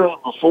didn't enter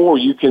it before,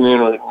 you can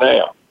enter it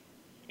now.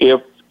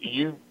 If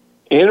you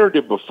entered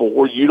it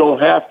before, you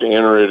don't have to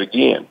enter it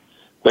again.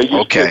 They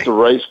just put the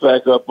race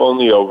back up on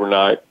the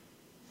overnight,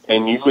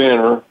 and you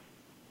enter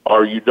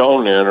or you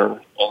don't enter,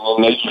 and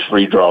then they just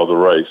redraw the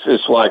race.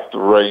 It's like the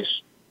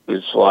race.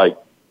 It's like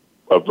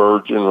a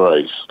virgin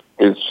race.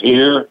 It's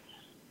here,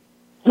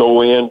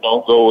 go in,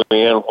 don't go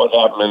in. What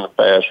happened in the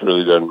past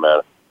really doesn't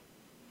matter.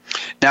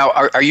 Now,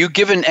 are you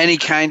given any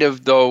kind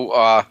of,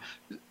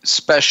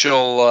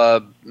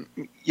 special,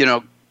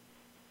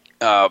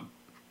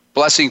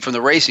 blessing from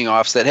the racing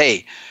office that,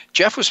 hey,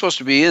 Jeff was supposed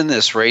to be in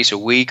this race a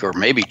week or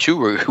maybe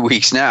 2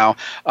 weeks now.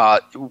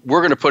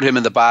 We're going to put him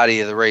in the body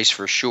of the race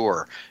for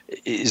sure.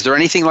 Is there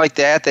anything like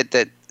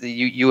that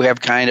you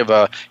have kind of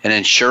an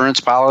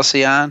insurance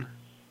policy on?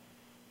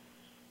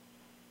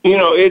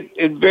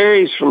 It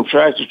varies from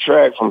track to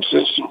track, from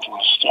system to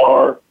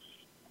star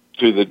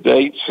to the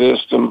date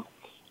system.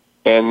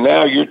 And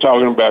now you're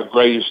talking about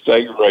greatest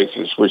stake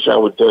races, which I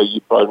would tell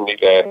you probably need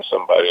to ask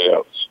somebody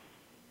else.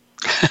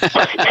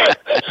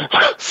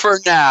 For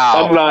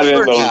now. I'm not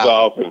in those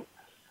often.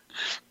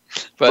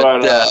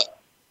 But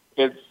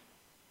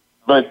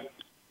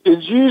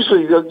it's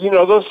usually,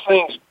 those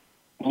things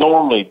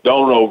normally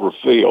don't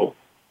overfill.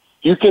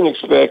 You can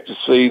expect to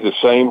see the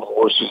same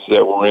horses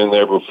that were in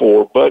there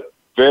before, but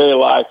very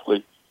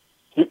likely,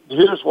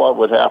 here's what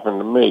would happen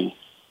to me.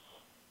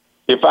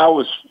 If I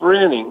was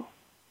sprinting,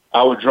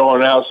 I would draw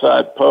an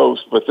outside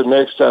post, but the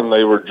next time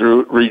they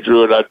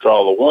redrew it, I'd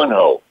draw the one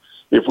hole.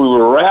 If we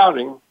were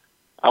routing,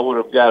 I would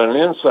have got an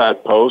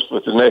inside post,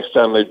 but the next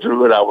time they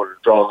drew it, I would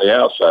have drawn the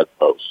outside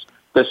post.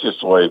 That's just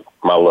the way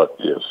my luck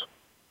is.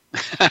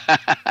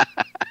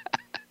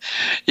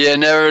 You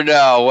never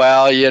know.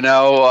 Well, they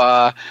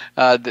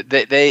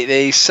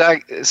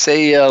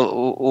say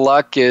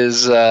luck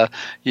is,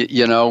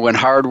 when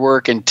hard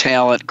work and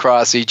talent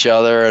cross each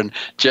other. And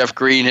Jeff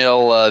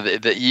Greenhill,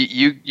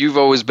 you've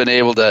always been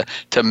able to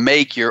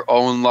make your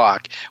own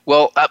luck.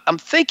 Well, I'm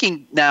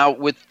thinking now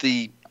with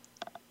the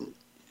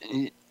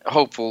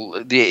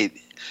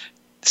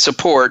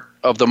support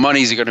of the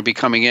monies that are going to be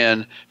coming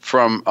in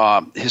from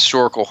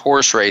historical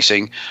horse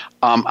racing.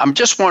 I'm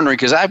just wondering,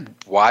 because I've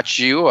watched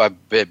you,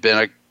 I've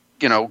been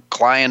a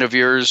client of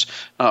yours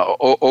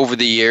over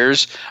the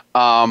years,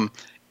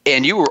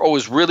 and you were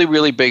always really,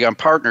 really big on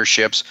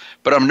partnerships.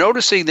 But I'm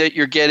noticing that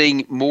you're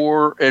getting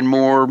more and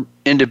more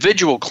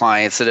individual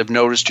clients that have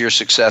noticed your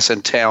success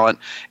and talent,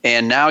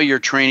 and now you're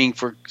training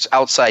for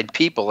outside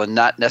people and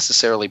not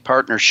necessarily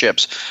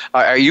partnerships.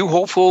 Are you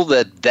hopeful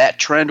that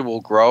trend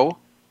will grow?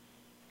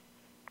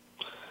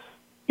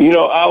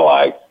 I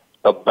like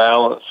a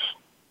balance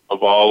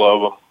of all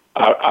of them.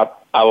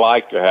 I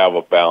like to have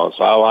a balance.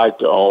 I like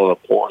to own a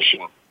portion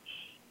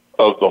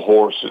of the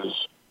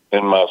horses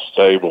in my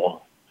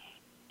stable.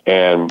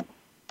 And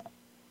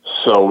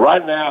so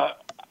right now,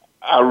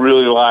 I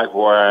really like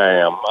where I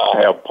am.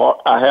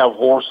 I have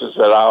horses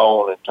that I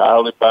own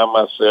entirely by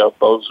myself.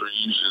 Those are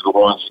usually the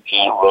ones that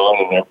can't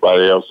run and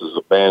everybody else has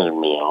abandoned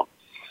me on.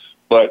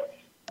 But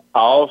I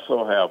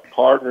also have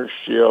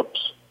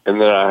partnerships, and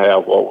then I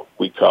have what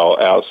we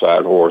call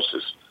outside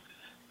horses.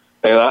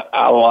 And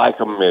I like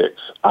a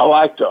mix. I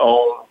like to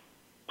own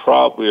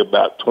probably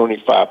about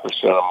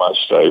 25% of my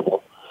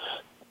stable.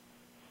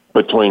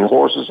 Between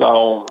horses I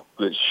own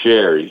that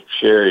Sherry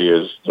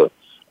is the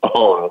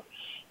owner.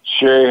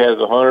 Sherry has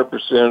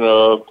 100%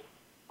 of,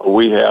 or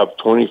we have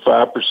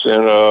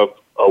 25% of,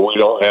 or we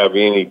don't have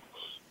any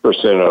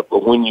percent of.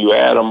 But when you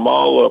add them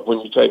all up,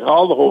 when you take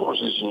all the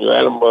horses and you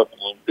add them up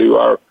and you do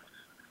our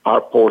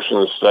portion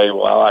of the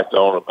stable, I like to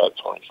own about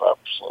 25% of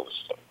the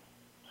stable.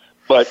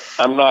 But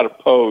I'm not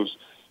opposed.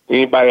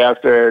 Anybody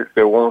out there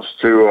that wants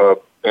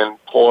to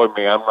employ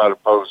me, I'm not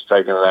opposed to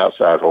taking an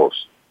outside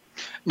horse.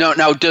 No.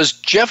 Now, does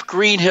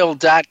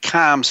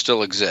jeffgreenhill.com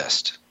still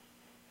exist?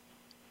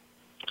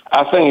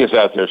 I think it's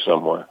out there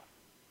somewhere.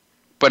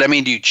 But,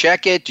 do you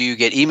check it? Do you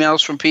get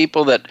emails from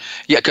people that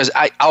 – yeah, because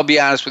I'll be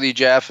honest with you,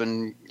 Jeff,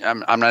 and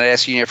I'm not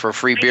asking you for a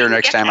free beer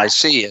next time I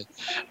see you.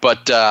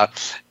 But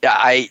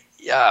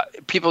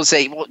people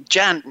say, well,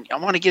 John, I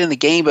want to get in the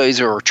game, but is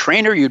there a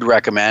trainer you'd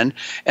recommend?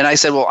 And I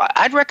said, well,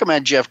 I'd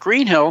recommend Jeff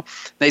Greenhill.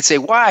 They'd say,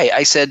 why?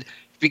 I said,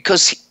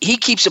 because he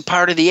keeps a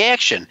part of the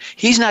action.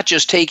 He's not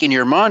just taking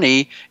your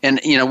money and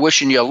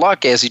wishing you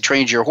luck as he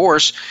trains your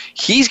horse.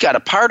 He's got a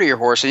part of your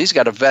horse, and he's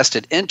got a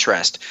vested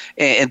interest.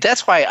 And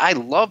that's why I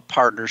love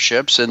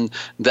partnerships, and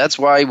that's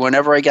why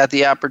whenever I got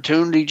the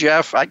opportunity,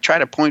 Jeff, I try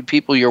to point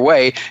people your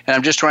way, and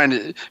I'm just trying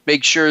to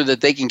make sure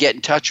that they can get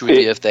in touch with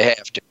you if they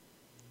have to.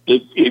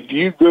 If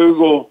you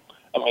Google,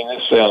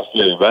 this sounds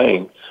very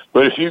vain,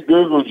 but if you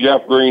Google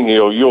Jeff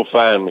Greenhill, you'll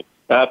find me.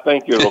 And I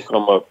think it'll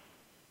come up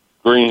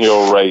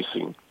Greenhill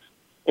Racing,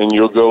 and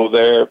you'll go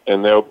there,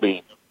 and there'll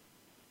be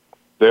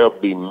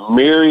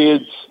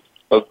myriads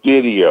of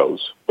videos.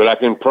 But I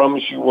can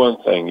promise you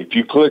one thing: if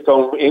you click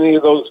on any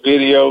of those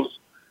videos,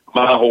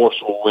 my horse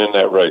will win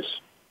that race.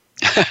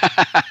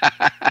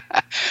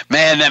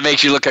 Man, that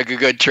makes you look like a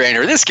good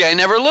trainer. This guy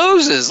never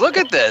loses. Look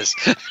at this.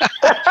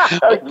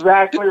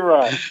 Exactly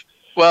right.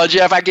 Well,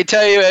 Jeff, I can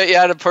tell you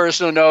on a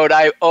personal note,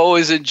 I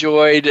always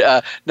enjoyed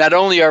not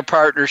only our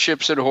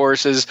partnerships in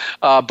horses,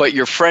 but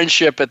your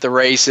friendship at the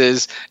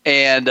races.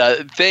 And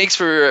thanks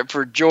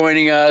for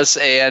joining us.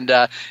 And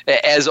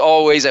as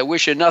always, I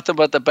wish you nothing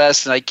but the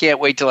best, and I can't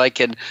wait till I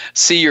can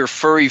see your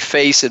furry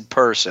face in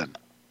person.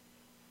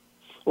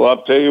 Well,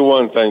 I'll tell you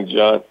one thing,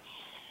 John.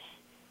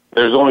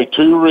 There's only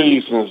two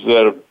reasons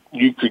that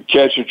you could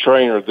catch a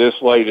trainer this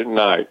late at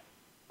night.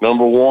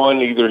 Number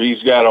one, either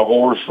he's got a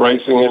horse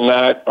racing at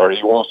night or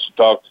he wants to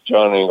talk to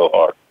John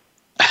Englehart.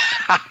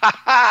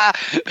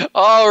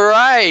 All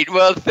right.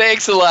 Well,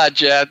 thanks a lot,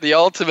 Jeff. The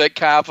ultimate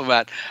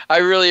compliment. I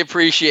really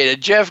appreciate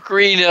it. Jeff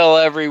Greenhill,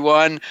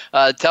 everyone,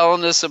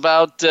 telling us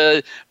about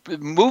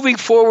moving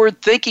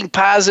forward, thinking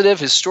positive,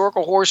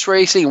 historical horse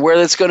racing, where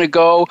that's going to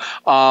go,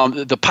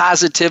 the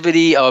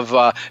positivity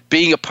of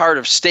being a part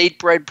of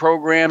state-bred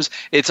programs.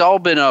 It's all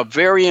been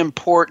very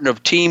important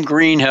of Team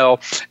Greenhill,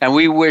 and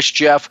we wish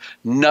Jeff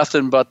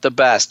nothing but the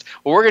best.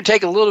 Well, we're going to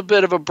take a little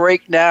bit of a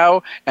break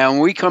now, and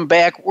when we come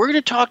back, we're going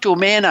to talk to a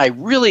man I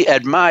really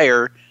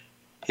admire.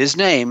 His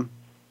name,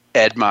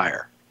 Ed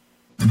Meyer.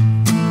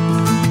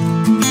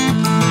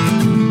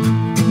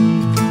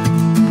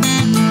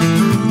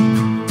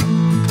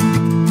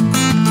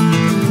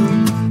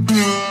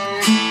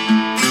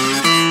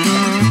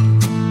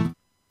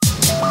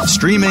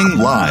 Streaming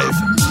live,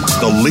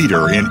 the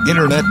leader in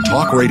Internet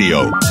talk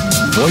radio,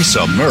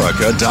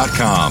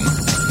 voiceamerica.com.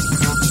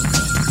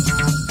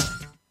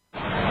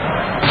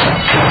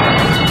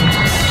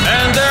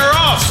 And they're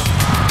off.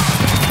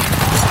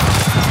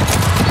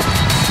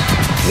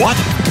 What?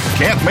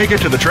 Can't make it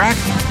to the track?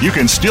 You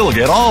can still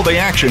get all the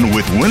action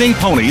with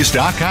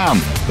winningponies.com,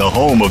 the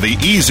home of the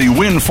easy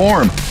win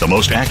form, the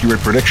most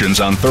accurate predictions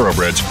on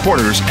thoroughbreds,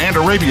 quarters, and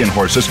Arabian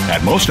horses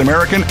at most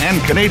American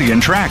and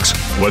Canadian tracks.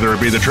 Whether it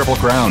be the Triple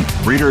Crown,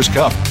 Breeders'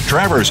 Cup,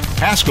 Travers,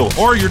 Haskell,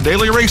 or your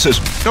daily races,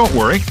 don't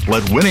worry,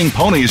 let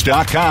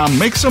winningponies.com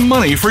make some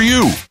money for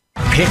you.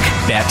 Pick,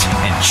 bet,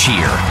 and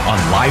cheer on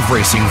live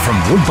racing from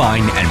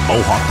Woodbine and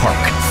Mohawk Park.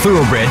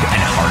 Thoroughbred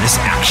and harness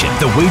action.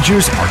 The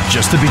wagers are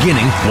just the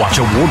beginning. Watch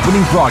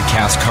award-winning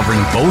broadcasts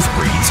covering both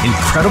breeds.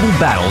 Incredible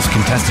battles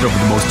contested over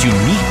the most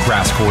unique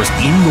grass course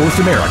in North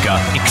America.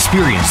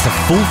 Experience the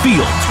full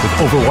fields with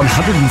over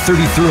 130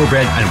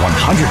 thoroughbred and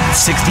 160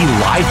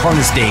 live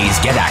harness days.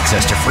 Get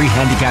access to free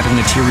handicapping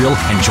material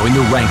and join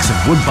the ranks of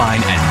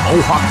Woodbine and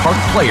Mohawk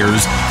Park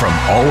players from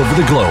all over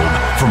the globe.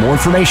 For more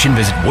information,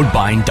 visit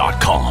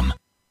woodbine.com.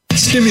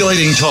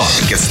 Stimulating talk.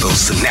 Gets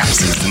those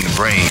synapses in the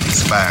brain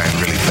firing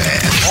really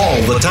fast. All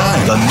the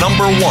time. The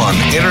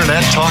 #1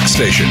 Internet talk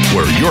station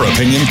where your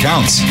opinion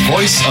counts.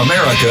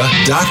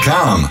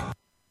 voiceamerica.com.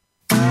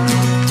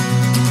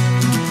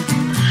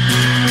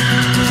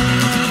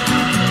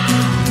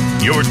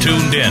 You're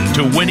tuned in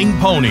to Winning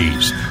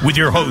Ponies with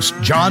your host,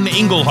 John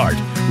Englehart,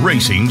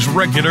 racing's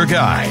regular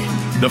guy.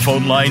 The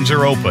phone lines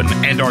are open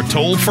and are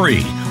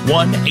toll-free,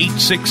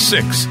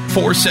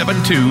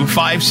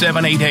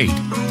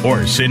 1-866-472-5788,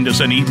 or send us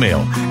an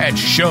email at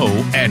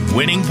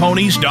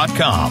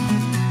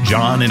show@winningponies.com.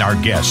 John and our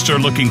guests are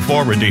looking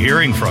forward to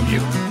hearing from you.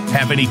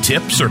 Have any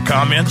tips or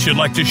comments you'd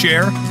like to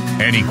share?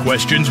 Any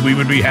questions we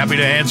would be happy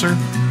to answer?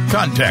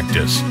 Contact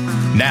us.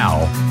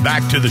 Now,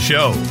 back to the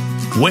show.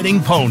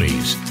 Winning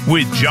Ponies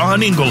with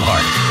John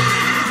Englehart.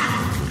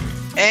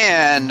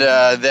 And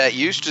that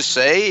used to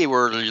say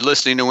we're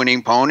listening to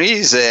Winning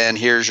Ponies, and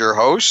here's your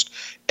host,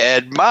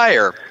 Ed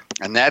Meyer.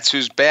 And that's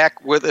who's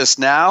back with us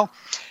now.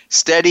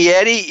 Steady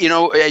Eddie. You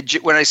know,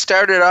 when I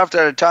started off,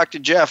 I talked to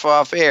Jeff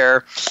off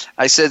air.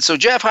 I said, so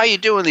Jeff, how you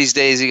doing these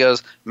days? He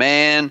goes,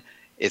 man,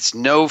 it's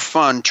no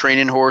fun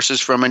training horses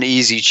from an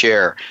easy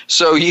chair.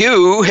 So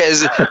you,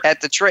 as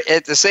at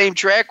the same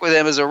track with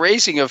him as a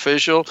racing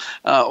official,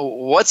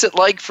 what's it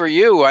like for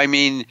you? I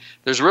mean,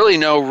 there's really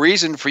no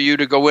reason for you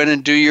to go in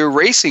and do your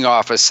racing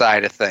office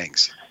side of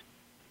things.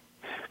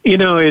 You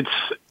know,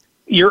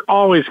 you're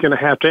always going to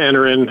have to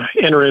enter in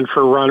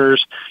for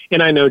runners,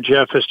 and I know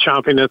Jeff is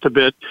chomping at the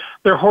bit.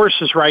 Their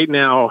horses right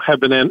now have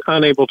been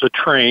unable to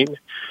train,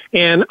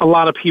 and a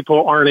lot of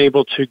people aren't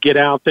able to get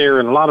out there,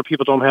 and a lot of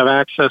people don't have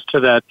access to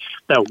that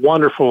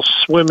wonderful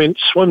swim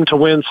to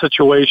win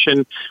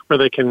situation where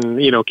they can,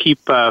 keep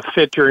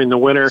fit during the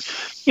winter.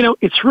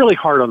 It's really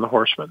hard on the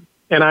horsemen.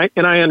 And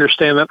I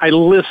understand that. I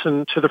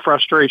listen to the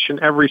frustration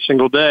every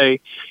single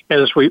day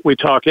as we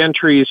talk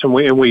entries and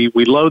we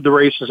load the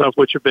races up,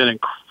 which have been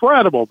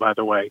incredible, by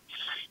the way.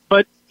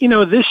 But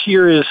this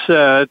year is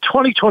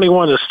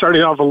 2021 is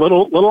starting off a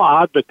little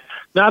odd, but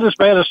not as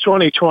bad as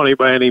 2020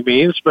 by any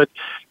means. But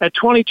at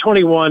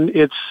 2021,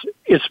 it's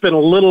been a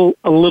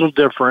little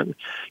different.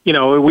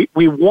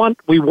 We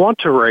want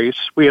to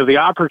race. We have the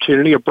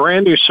opportunity, a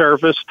brand new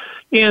surface,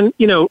 and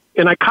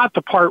I caught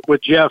the part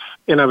with Jeff,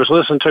 and I was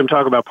listening to him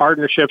talk about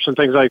partnerships and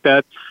things like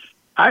that.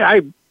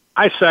 I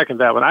second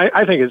that one.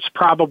 I think it's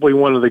probably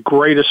one of the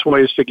greatest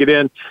ways to get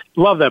in.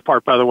 Love that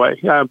part, by the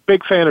way.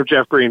 Big fan of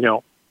Jeff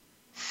Greenhill.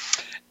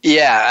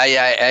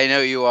 Yeah, I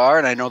know you are,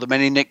 and I know the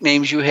many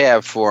nicknames you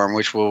have for him,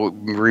 which will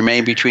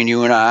remain between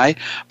you and I.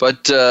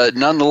 But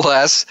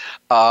nonetheless,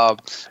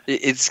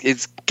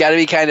 it's got to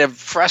be kind of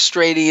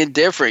frustrating and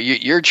different.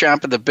 You're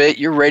chomping the bit.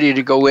 You're ready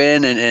to go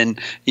in and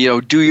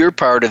do your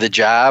part of the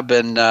job,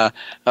 and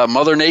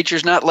Mother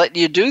Nature's not letting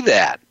you do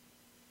that.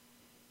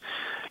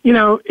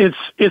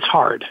 It's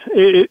hard.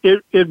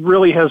 It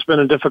really has been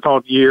a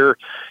difficult year,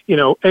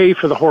 A,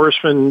 for the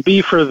horsemen,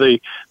 B, for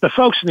the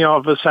folks in the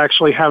office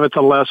actually have it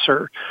the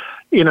lesser.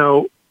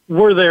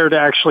 We're there to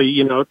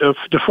actually,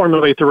 to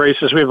formulate the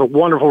races. We have a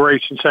wonderful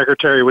racing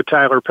secretary with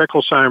Tyler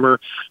Picklesheimer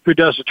who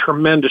does a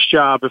tremendous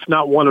job, if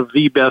not one of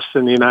the best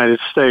in the United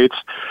States,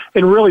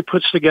 and really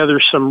puts together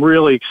some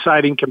really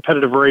exciting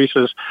competitive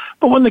races.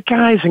 But when the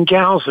guys and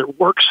gals that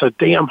work so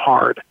damn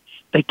hard,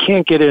 they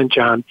can't get in,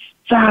 John.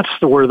 That's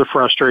where the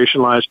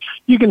frustration lies.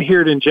 You can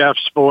hear it in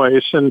Jeff's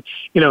voice, and,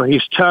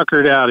 he's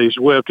tuckered out, he's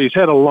whipped, he's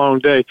had a long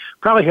day,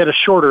 probably had a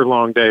shorter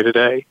long day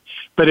today,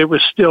 but it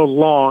was still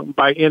long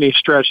by any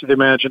stretch of the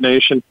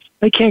imagination.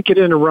 They can't get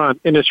in a run,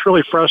 and it's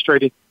really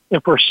frustrating.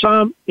 And for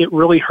some, it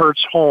really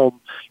hurts home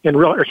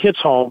or hits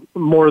home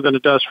more than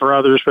it does for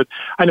others. But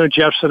I know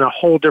Jeff's in a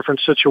whole different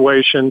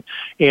situation.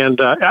 And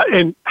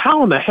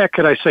how in the heck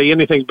could I say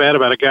anything bad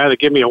about a guy that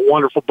gave me a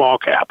wonderful ball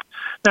cap?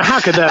 Now,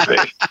 how could that be?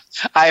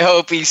 I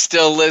hope he's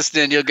still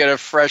listening. You'll get a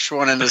fresh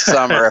one in the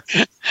summer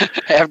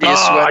after you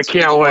sweat. I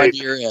can't wait.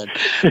 You're in.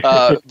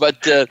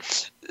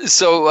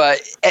 So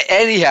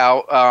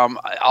anyhow,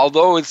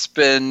 although it's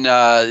been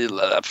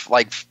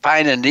like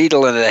finding a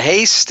needle in a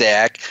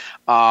haystack,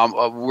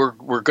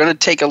 we're going to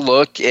take a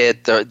look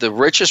at the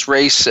richest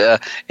race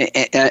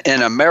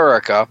in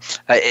America.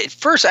 At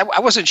first, I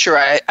wasn't sure.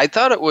 I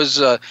thought it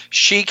was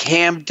Sheik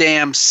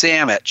Hamdam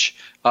Sandwich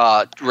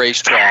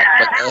racetrack,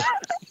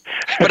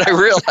 but I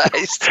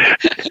realized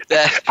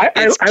that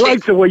I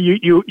like the way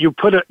you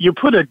put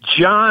a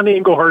John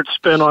Englehart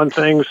spin on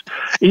things,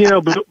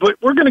 But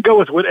we're going to go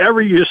with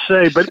whatever you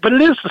say. But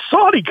it is the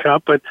Saudi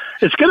Cup, but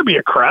it's going to be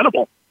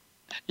incredible.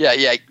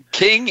 Yeah.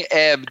 King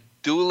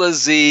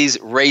Abdulaziz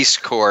race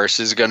course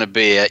is going to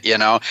be it,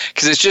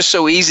 because it's just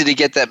so easy to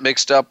get that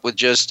mixed up with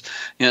just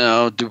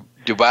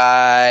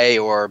Dubai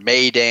or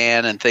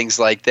Maidan and things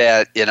like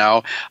that,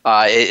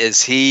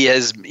 as he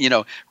has,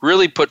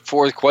 really put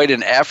forth quite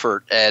an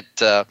effort at,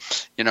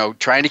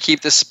 trying to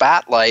keep the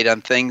spotlight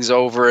on things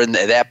over in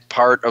that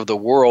part of the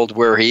world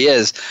where he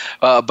is.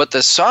 But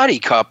the Saudi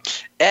Cup,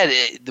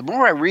 Ed, the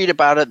more I read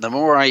about it, the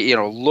more I,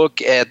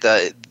 look at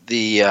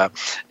the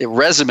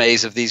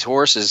resumes of these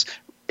horses,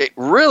 it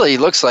really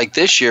looks like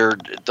this year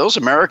those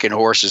American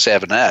horses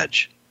have an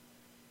edge.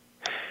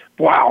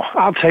 Wow,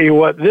 I'll tell you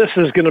what, this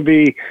is going to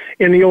be,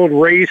 in the old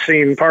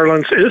racing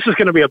parlance, this is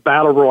going to be a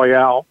battle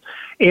royale.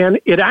 And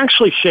it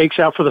actually shakes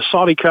out for the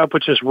Saudi Cup,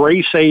 which is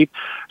race 8,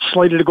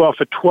 slated to go off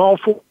at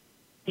 12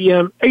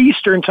 p.m.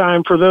 Eastern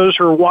time for those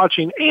who are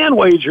watching and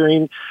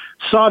wagering.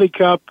 Saudi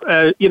Cup,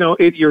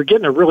 you're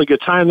getting a really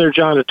good time there,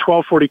 John, at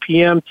 12:40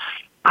 p.m.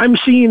 I'm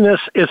seeing this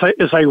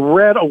as I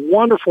read a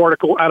wonderful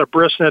article out of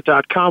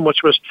Brisnet.com,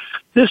 which was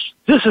this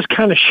is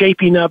kind of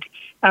shaping up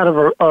out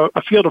of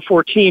a field of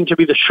 14 to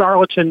be the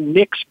Charlatan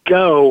Knicks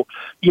Go,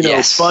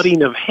 yes,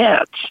 butting of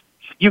heads.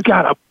 You've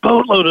got a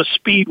boatload of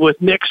speed with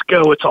Knicks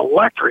Go. It's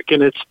electric,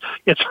 and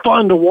it's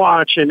fun to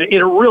watch, and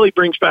it really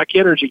brings back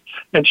energy.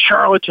 And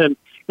Charlatan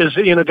is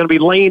going to be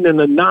laying in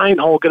the 9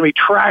 hole, going to be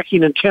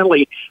tracking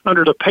intently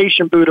under the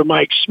patient boot of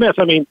Mike Smith.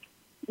 I mean,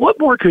 what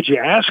more could you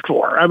ask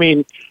for? I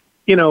mean,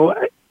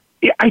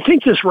 I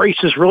think this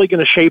race is really going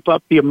to shape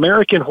up. The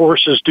American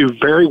horses do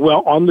very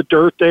well on the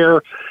dirt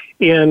there,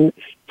 and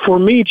for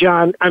me,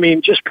 John, I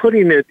mean, just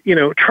putting it,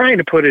 trying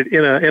to put it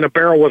in a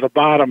barrel with a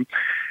bottom.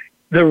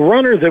 The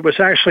runner that was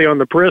actually on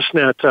the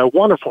Brisnet,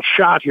 wonderful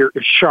shot here,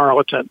 is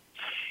Charlatan.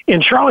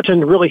 And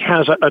Charlatan really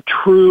has a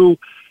true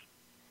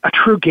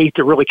gait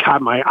that really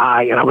caught my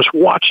eye. And I was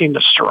watching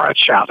the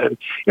stretch out and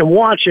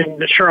watching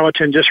the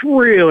Charlatan just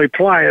really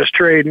ply his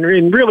trade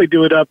and really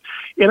do it up.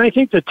 And I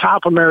think the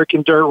top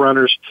American dirt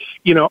runners,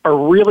 are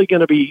really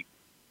going to be,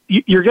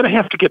 you're going to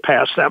have to get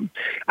past them.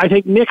 I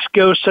think Knicks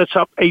Go sets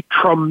up a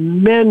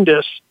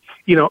tremendous,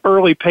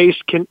 early pace,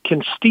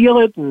 can steal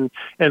it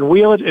and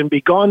wheel it and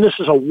be gone. This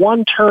is a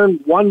 1-turn,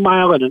 1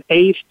 mile and an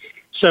eighth.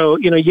 So,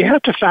 you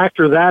have to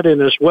factor that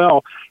in as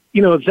well.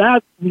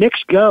 That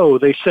Knicks Go,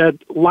 they said,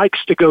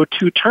 likes to go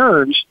 2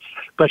 turns,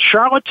 but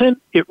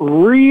Charlatan, it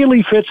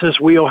really fits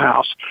his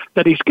wheelhouse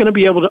that he's going to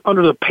be able to,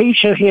 under the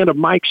patient hand of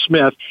Mike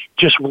Smith,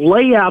 just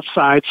lay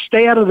outside,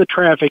 stay out of the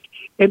traffic,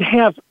 and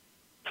have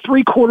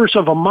 3/4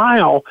 of a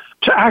mile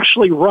to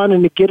actually run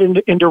and to get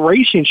into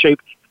racing shape.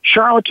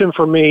 Charlatan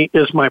for me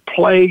is my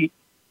play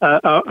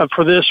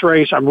for this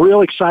race. I'm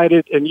real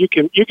excited, and you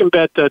can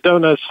bet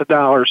donuts to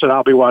dollars that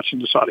I'll be watching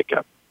the Saudi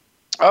Cup.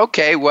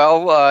 Okay,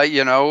 well, I'll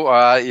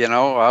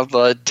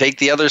take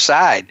the other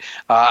side.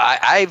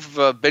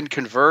 I've been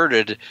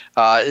converted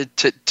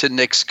to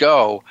Knicks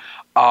Go.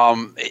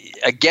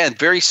 Again,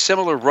 very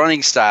similar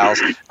running styles.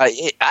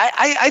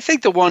 I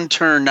think the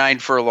 1-turn 9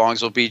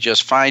 furlongs will be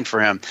just fine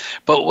for him.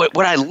 But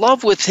what I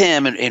love with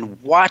him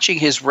and watching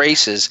his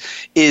races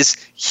is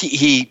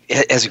he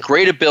has a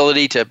great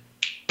ability to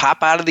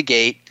pop out of the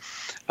gate,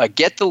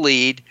 get the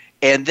lead,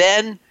 and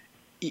then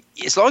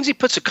as long as he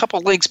puts a couple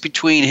links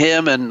between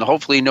him and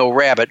hopefully no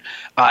rabbit,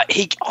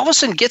 he all of a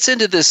sudden gets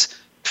into this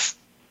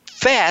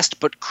fast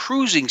but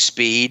cruising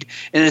speed,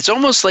 and it's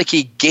almost like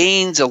he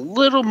gains a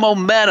little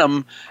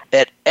momentum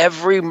at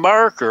every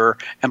marker,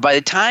 and by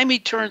the time he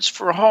turns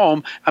for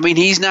home, I mean,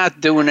 he's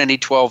not doing any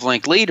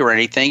 12-link lead or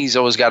anything. He's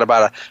always got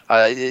about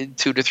a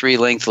 2 to 3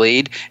 length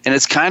lead, and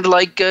it's kind of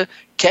like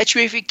catch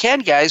me if you can,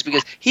 guys,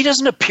 because he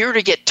doesn't appear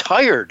to get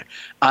tired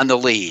on the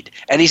lead,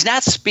 and he's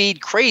not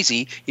speed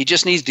crazy. He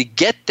just needs to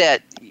get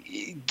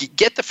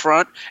the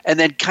front, and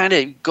then kind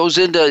of goes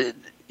into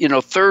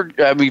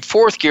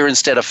fourth gear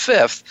instead of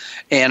fifth,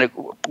 and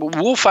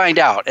we'll find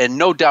out, and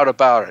no doubt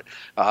about it.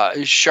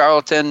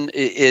 Charlatan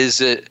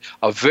is a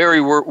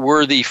very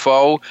worthy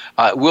foe.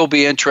 It will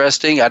be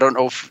interesting. I don't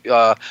know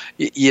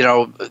if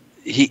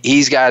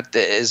he's got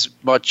as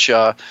much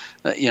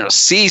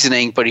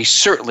seasoning, but he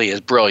certainly is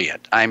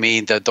brilliant. I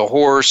mean, the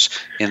horse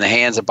in the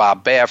hands of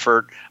Bob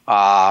Baffert.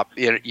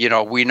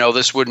 We know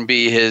this wouldn't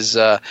be his,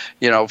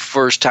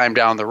 first time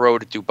down the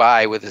road at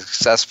Dubai with a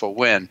successful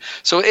win.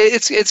 So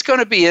it's going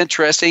to be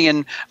interesting,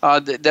 and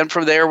then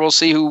from there we'll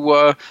see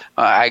who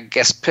I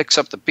guess picks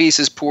up the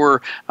pieces.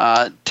 Poor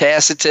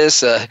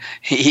Tacitus,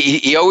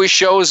 he always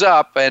shows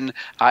up, and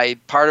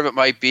part of it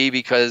might be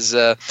because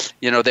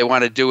they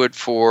want to do it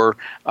for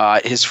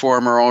his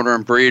former owner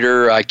and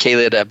breeder,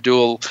 Khalid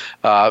Abdul,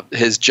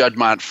 his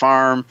Juddmonte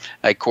farm.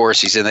 Of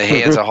course, he's in the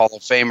hands of Hall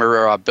of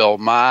Famer Bill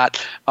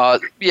Mott.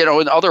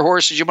 And other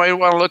horses you might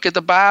want to look at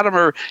the bottom,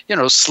 or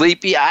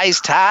Sleepy Eyes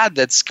Todd,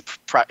 that's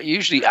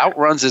usually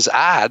outruns his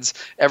odds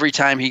every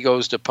time he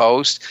goes to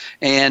post.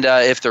 And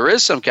if there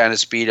is some kind of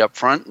speed up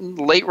front,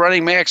 late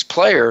running Max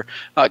Player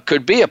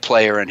could be a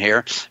player in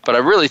here. But I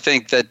really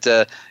think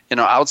that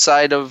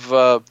outside of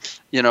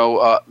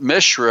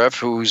Mishrif,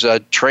 who's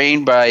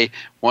trained by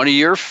one of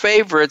your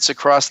favorites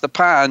across the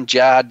pond,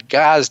 John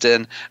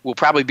Gosden, will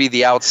probably be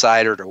the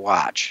outsider to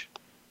watch.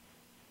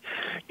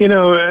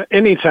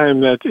 Anytime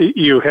that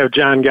you have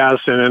John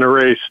Gosden in a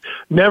race,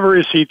 never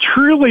is he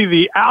truly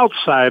the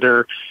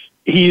outsider.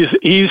 He's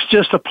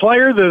just a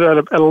player that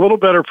at a little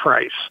better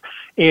price.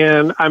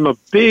 And I'm a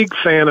big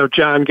fan of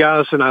John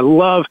Gosden. I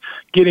love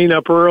getting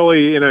up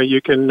early.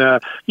 You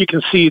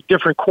can see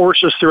different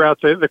courses throughout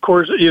the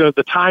course,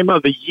 the time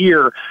of the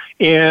year.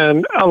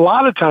 And a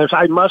lot of times,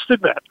 I must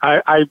admit,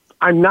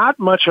 I'm not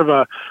much of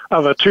a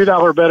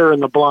 $2 bettor in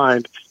the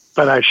blind.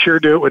 But I sure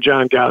do it with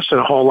John Gosden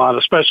a whole lot,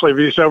 especially if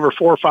he's over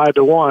 4 or 5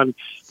 to 1.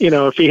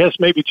 If he has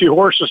maybe 2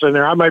 horses in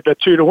there, I might bet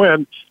 2 to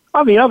win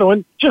on the other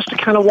one just to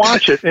kind of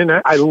watch it. And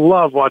I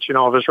love watching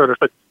all of his runners.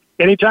 But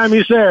anytime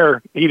he's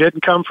there, he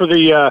didn't come for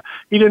the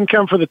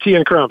tea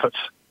and crumpets.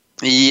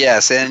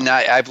 Yes, and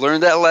I've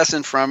learned that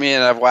lesson from you,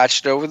 and I've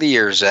watched it over the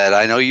years, Ed.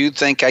 I know you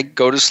think I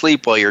go to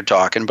sleep while you're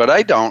talking, but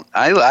I don't.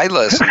 I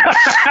listen.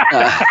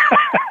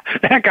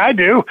 Heck, I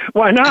do.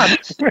 Why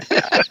not?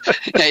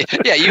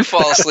 Yeah, you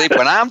fall asleep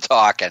when I'm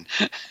talking.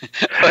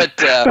 But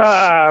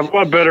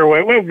what better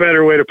way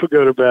to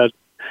go to bed?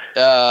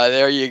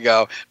 There you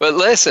go. But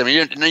listen,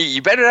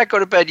 you better not go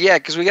to bed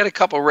yet, because we got a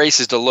couple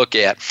races to look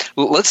at.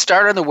 Let's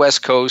start on the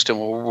West Coast, and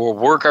we'll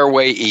work our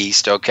way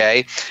east,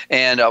 okay?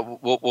 And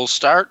we'll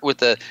start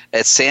with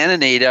at Santa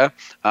Anita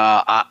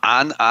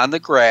on the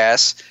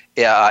grass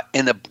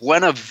in the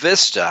Buena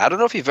Vista. I don't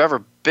know if you've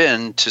ever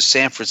been to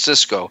San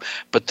Francisco,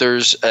 but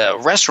there's a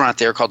restaurant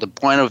there called the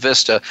Buena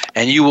Vista,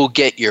 and you will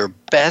get your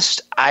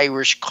best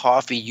Irish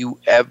coffee you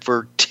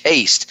ever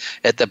taste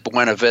at the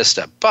Buena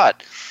Vista.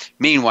 But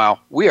meanwhile,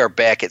 we are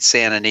back at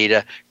Santa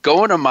Anita,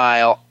 going a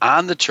mile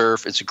on the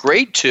turf. It's a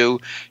grade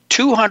 2,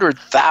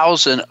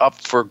 200,000 up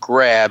for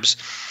grabs,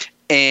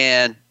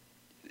 and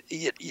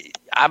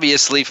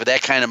obviously for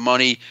that kind of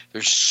money,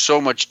 there's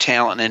so much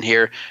talent in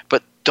here.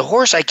 But the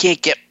horse I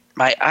can't get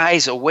my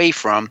eyes away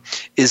from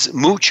is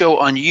Mucho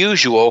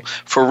Unusual,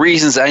 for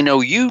reasons I know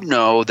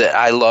that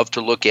I love to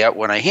look at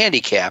when I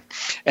handicap,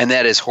 and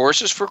that is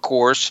horses for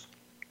course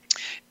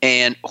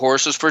and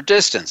horses for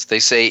distance. They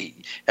say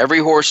every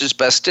horse's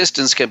best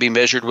distance can be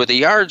measured with a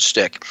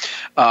yardstick.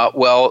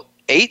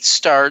 8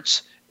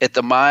 starts at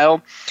the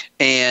mile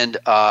and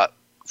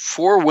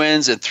 4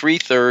 wins and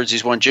 3/3.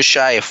 He's won just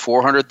shy of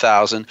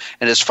 400,000.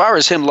 And as far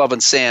as him loving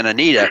Santa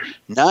Anita,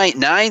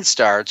 9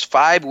 starts,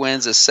 5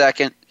 wins, a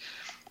second,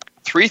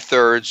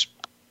 3/3,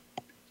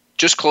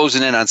 just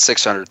closing in on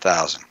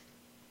 600,000.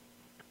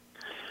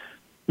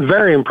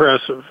 Very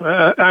impressive.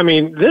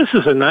 This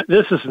is a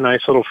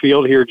nice little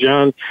field here,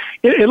 John.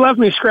 It left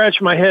me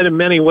scratching my head in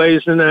many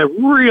ways, and then I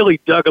really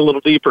dug a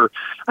little deeper.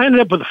 I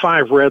ended up with a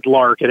 5 Red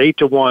Lark at 8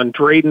 to 1.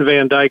 Drayden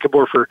Van Dyke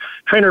aboard for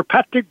trainer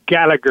Patrick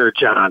Gallagher,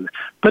 John.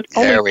 But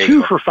only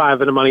 2 for 5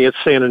 in the money at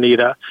Santa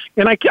Anita,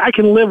 and I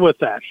can live with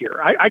that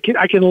here. I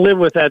can live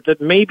with that.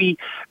 That maybe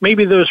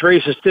those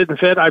races didn't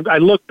fit. I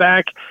look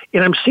back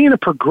and I'm seeing a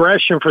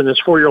progression from this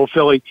 4-year-old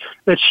filly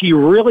that she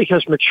really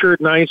has matured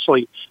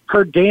nicely.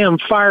 Her damn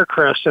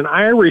Firecrest, an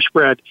Irish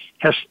bred,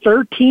 has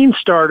 13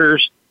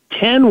 starters,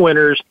 10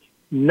 winners,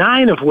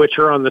 9 of which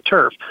are on the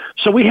turf.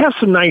 So we have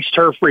some nice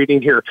turf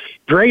breeding here.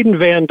 Drayden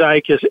Van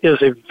Dyke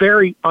is a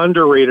very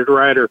underrated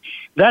rider.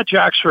 That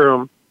jock's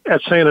room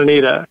at Santa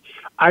Anita,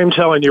 I'm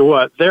telling you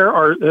what,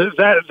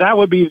 that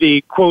would be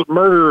the, quote,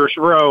 murderer's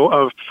row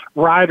of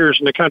riders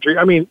in the country.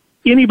 I mean,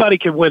 anybody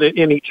can win at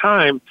any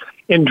time.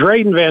 And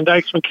Drayden Van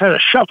Dyke's been kind of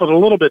shuffled a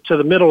little bit to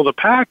the middle of the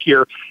pack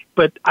here.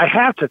 But I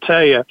have to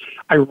tell you,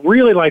 I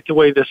really like the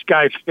way this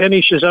guy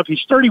finishes up.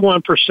 He's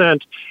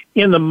 31%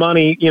 in the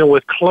money,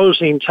 with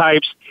closing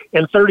types,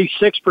 and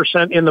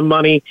 36% in the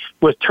money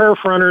with turf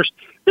runners.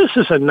 This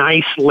is a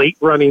nice late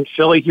running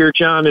filly here,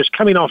 John. Is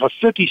coming off a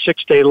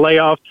 56-day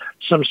layoff,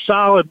 some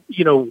solid,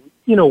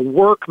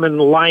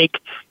 workman-like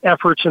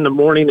efforts in the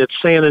morning at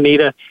Santa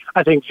Anita.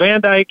 I think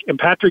Van Dyke and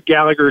Patrick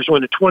Gallagher's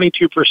win at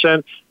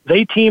 22%.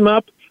 They team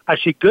up. I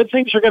see good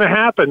things are going to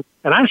happen,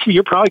 and I see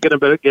you're probably going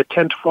to get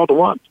 10, 12 to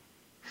 1.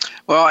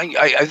 Well,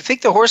 I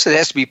think the horse that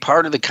has to be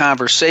part of the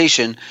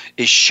conversation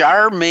is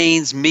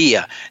Charmaine's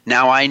Mia.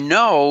 Now, I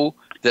know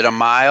that a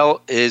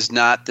mile is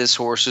not this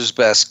horse's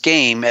best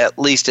game, at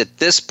least at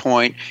this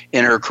point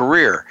in her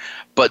career.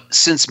 But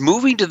since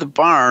moving to the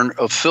barn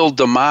of Phil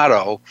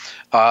D'Amato,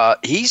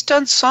 he's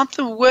done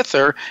something with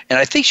her, and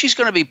I think she's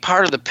going to be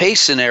part of the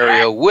pace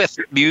scenario with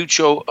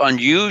Mutual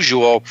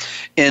Unusual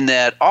in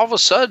that all of a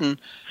sudden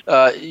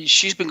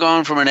she's been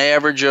going from an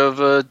average of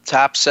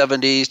top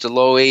 70s to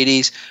low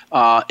 80s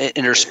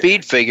in her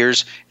speed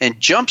figures and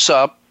jumps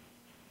up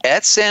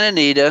at Santa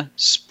Anita,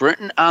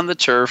 sprinting on the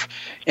turf,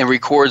 and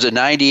records a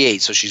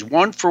 98. So she's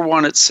 1 for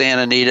 1 at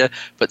Santa Anita,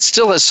 but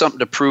still has something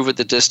to prove at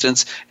the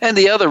distance. And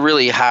the other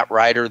really hot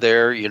rider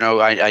there,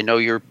 I know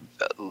you're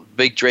a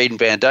big Drayden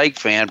Van Dyke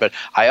fan, but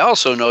I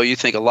also know you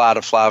think a lot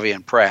of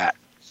Flavien Prat.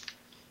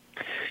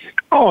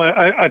 Oh,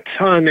 a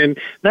ton, and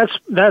that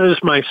is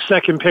my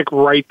second pick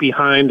right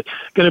behind.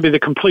 Going to be the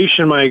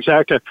completion of my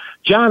exacta.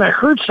 John, I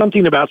heard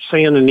something about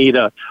Santa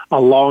Anita a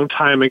long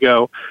time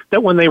ago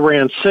that when they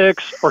ran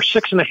 6 or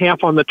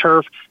 6.5 on the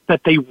turf,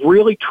 that they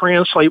really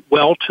translate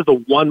well to the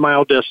 1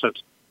 mile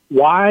distance.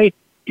 Why?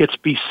 It's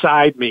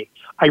beside me.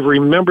 I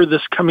remember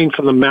this coming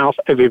from the mouth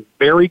of a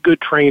very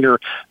good trainer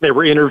they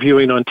were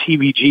interviewing on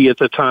TVG at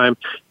the time,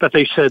 but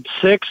they said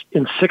 6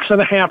 and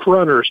 6.5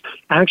 runners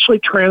actually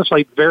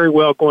translate very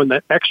well going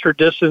that extra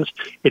distance.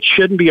 It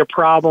shouldn't be a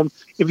problem.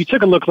 If you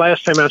took a look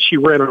last time out, she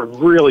ran a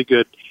really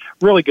good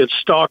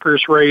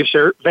stalkers race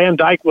there. Van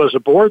Dyke was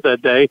aboard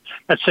that day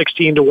at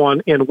 16 to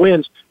 1 and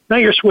wins. Now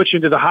you're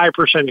switching to the high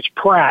percentage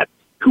Pratt,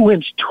 who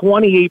wins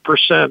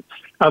 28%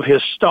 of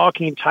his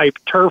stalking type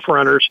turf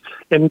runners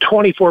and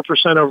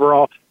 24%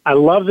 overall. I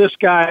love this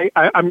guy.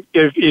 I'm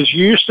as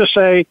used to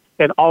say,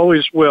 and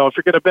always will. If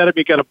you're going to bet him,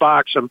 you got to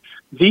box him.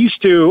 These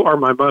two are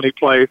my money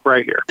play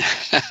right here.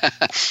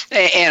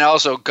 And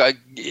also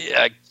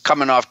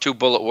coming off 2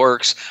 bullet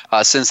works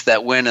since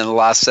that win in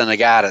Las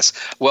Senegatas.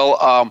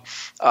 Well,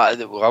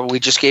 we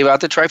just gave out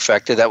the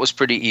trifecta. That was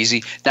pretty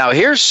easy. Now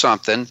here's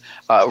something,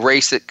 a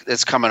race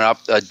that's coming up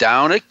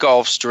down at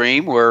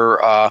Gulfstream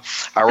where our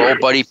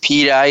old buddy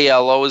Pete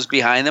Aiello is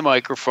behind the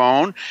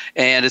microphone,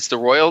 and it's the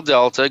Royal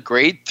Delta,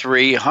 Grade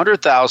 3,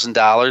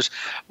 $100,000.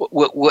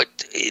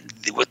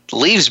 What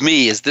leaves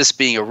me is this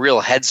being a real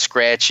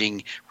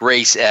head-scratching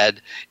race,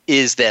 Ed,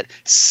 is that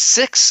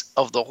 6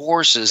 of the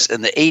horses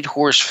in the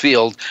 8-horse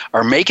field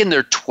are making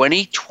their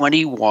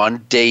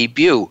 2021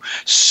 debut.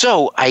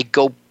 So I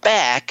go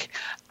back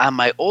on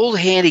my old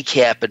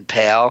handicapping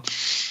pal,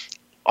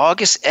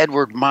 August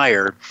Edward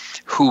Meyer,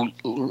 who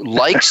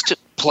likes to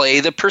play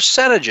the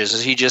percentages,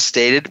 as he just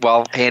stated,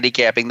 while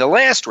handicapping the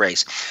last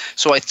race.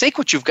 So I think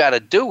what you've got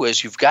to do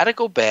is you've got to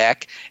go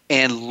back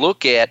and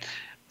look at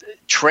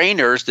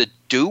trainers that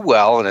do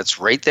well, and it's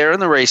right there in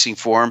the racing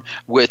form,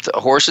 with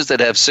horses that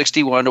have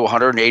 61 to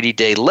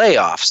 180-day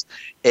layoffs.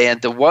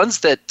 And the ones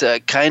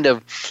that kind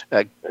of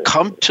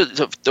come to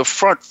the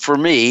front for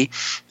me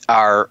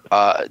are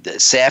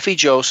Saffie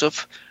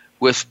Joseph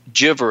with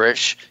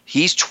Gibberish.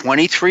 He's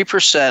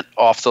 23%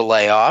 off the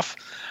layoff.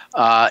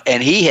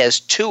 And he has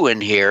 2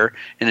 in here.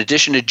 In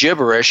addition to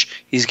Gibberish,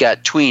 he's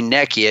got Tween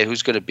Nekia,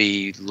 who's going to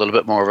be a little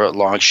bit more of a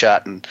long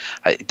shot, and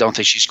I don't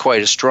think she's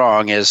quite as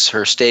strong as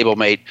her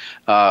stablemate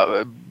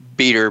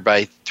beat her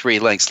by 3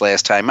 lengths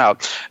last time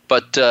out.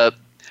 But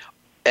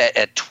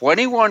at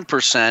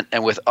 21%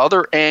 and with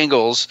other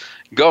angles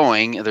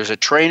going, there's a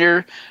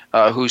trainer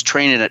who's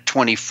training at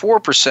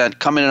 24%,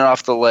 coming in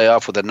off the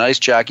layoff with a nice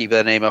jockey by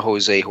the name of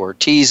Jose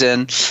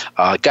Ortizan.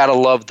 Gotta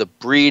love the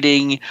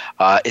breeding.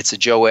 It's a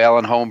Joe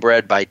Allen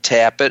homebred by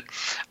Tappet.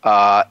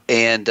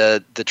 And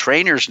the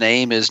trainer's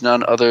name is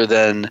none other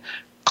than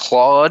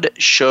Claude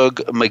Shug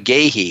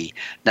McGahee.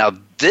 Now,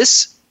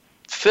 this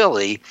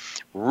filly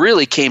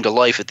really came to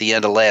life at the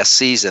end of last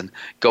season,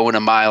 going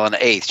 1 mile and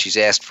 1/8. She's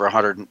asked for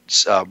 100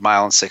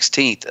 mile and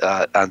 16th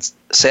on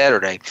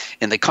Saturday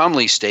in the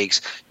Cumley Stakes.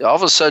 All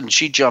of a sudden,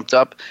 she jumped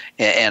up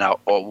and a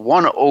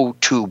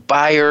 102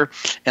 buyer.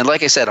 And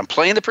like I said, I'm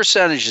playing the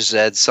percentages,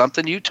 Ed.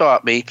 Something you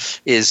taught me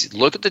is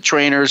look at the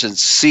trainers and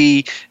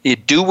see, you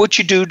do what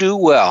you do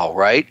well,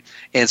 right?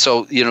 And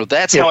so,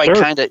 that's how I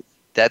kind of,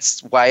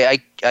 that's why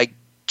I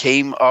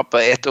came up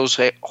at those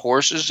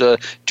horses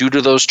due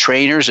to those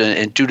trainers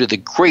and due to the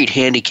great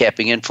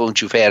handicapping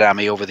influence you've had on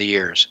me over the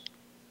years.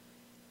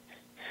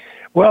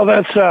 Well,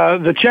 that's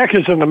the check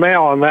is in the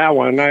mail on that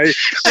one. I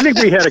think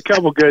we had a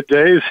couple good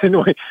days,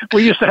 and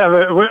we used to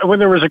have when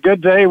there was a good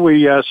day,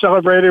 we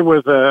celebrated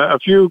with a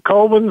few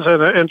Colvins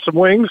and some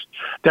wings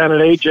down at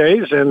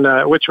AJ's,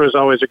 and which was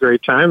always a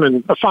great time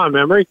and a fond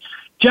memory.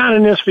 John,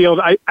 in this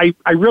field, I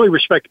really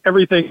respect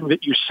everything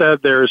that you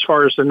said there as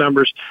far as the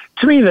numbers.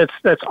 To me,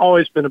 that's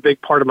always been a big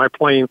part of my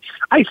playing.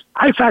 I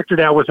factored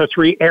out with the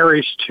 3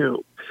 Aries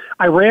too.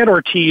 I ran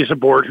Ortiz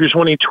aboard, who's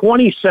winning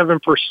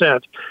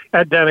 27%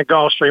 down at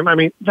Gulfstream. I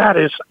mean, that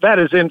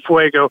is in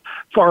fuego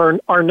for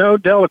Arnaud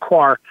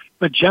Delacroix.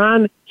 But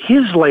John,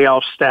 his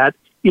layoff stat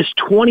is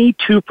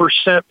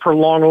 22% for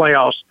long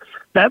layoffs.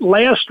 That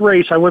last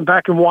race, I went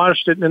back and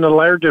watched it in the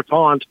Lair de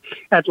Pont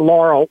at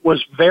Laurel,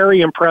 was very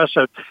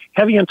impressive.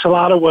 Heavy and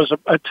Toledo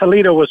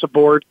was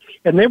aboard,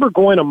 and they were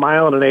going 1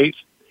 mile and 1/8.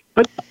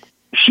 But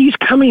she's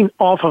coming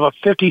off of a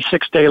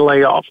 56-day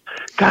layoff.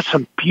 Got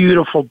some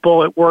beautiful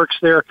bullet works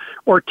there.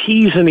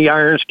 Ortiz in the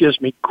irons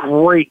gives me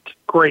great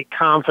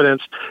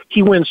confidence.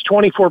 He wins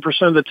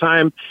 24% of the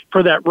time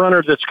for that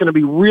runner that's going to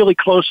be really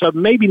close up,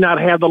 maybe not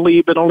have the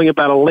lead, but only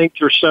about a length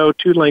or so,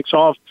 2 lengths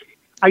off.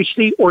 I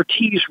see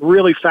Ortiz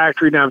really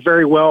factoring down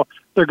very well.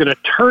 They're going to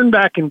turn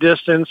back in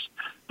distance.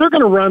 They're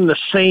going to run the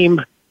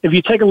same. If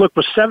you take a look,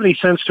 with 70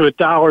 cents to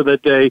 $1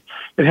 that day,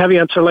 and Heavy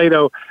on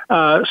Toledo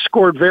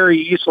scored very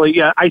easily.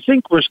 Yeah, I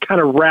think was kind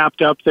of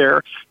wrapped up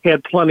there.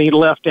 Had plenty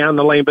left down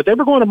the lane, but they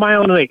were going 1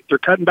 mile and 1/8. They're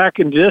cutting back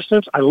in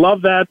distance. I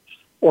love that.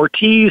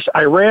 Ortiz,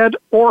 Irad,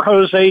 or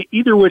Jose,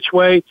 either which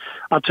way,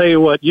 I'll tell you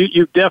what,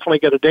 you've definitely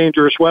got a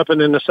dangerous weapon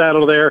in the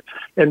saddle there.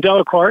 And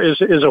Delacroix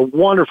is a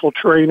wonderful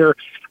trainer.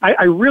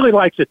 I really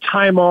like the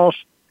time off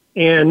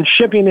and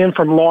shipping in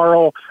from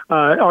Laurel.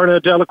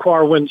 Arnaud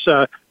Delacroix wins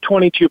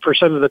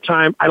 22% of the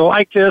time. I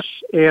like this,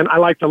 and I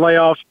like the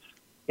layoff.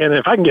 And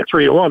if I can get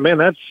 3-1, man,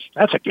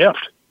 that's a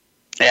gift.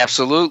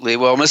 Absolutely.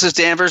 Well, Mrs.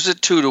 Danvers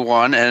at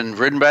 2-1 and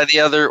ridden by the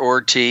other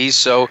Ortiz.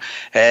 So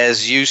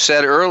as you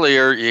said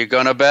earlier, you're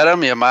going to bet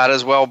them. You might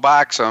as well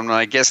box them.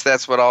 I guess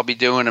that's what I'll be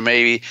doing, and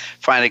maybe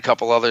find a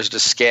couple others to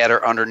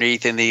scatter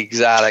underneath in the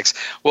exotics.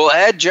 Well,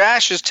 Ed,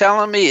 Josh is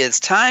telling me it's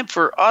time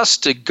for us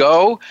to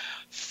go.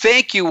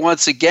 Thank you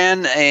once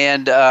again,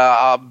 and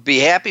I'll be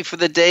happy for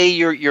the day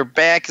you're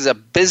back as a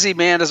busy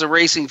man as a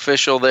racing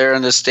official there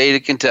in the state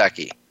of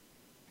Kentucky.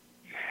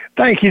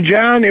 Thank you,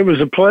 John. It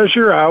was a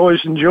pleasure. I always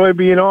enjoy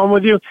being on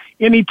with you.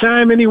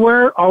 Anytime,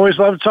 anywhere. Always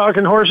love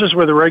talking horses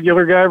with a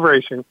regular guy of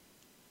racing.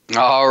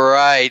 All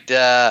right.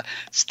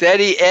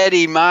 Steady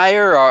Eddie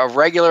Meyer, a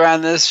regular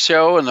on this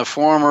show and the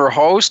former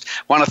host.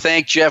 Want to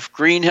thank Jeff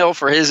Greenhill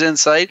for his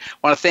insight.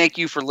 Want to thank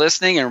you for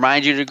listening and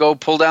remind you to go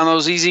pull down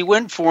those easy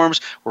win forms.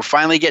 We're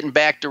finally getting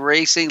back to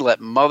racing. Let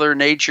Mother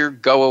Nature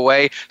go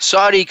away.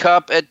 Saudi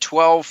Cup at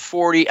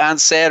 12:40 on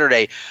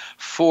Saturday.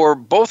 For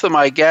both of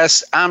my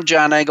guests, I'm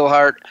John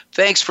Englehart.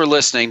 Thanks for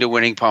listening to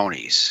Winning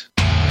Ponies.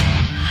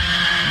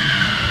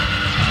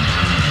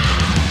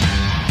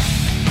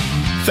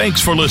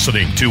 Thanks for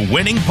listening to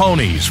Winning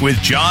Ponies with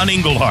John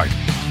Englehart.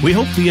 We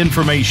hope the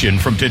information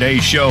from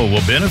today's show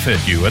will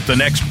benefit you at the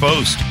next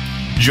post.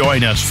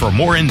 Join us for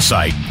more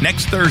insight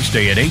next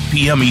Thursday at 8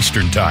 p.m.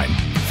 Eastern Time,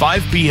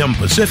 5 p.m.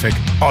 Pacific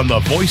on the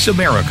Voice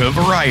America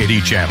Variety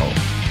Channel.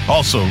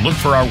 Also, look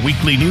for our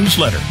weekly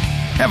newsletter.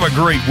 Have a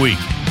great week,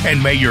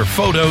 and may your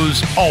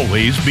photos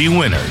always be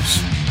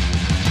winners.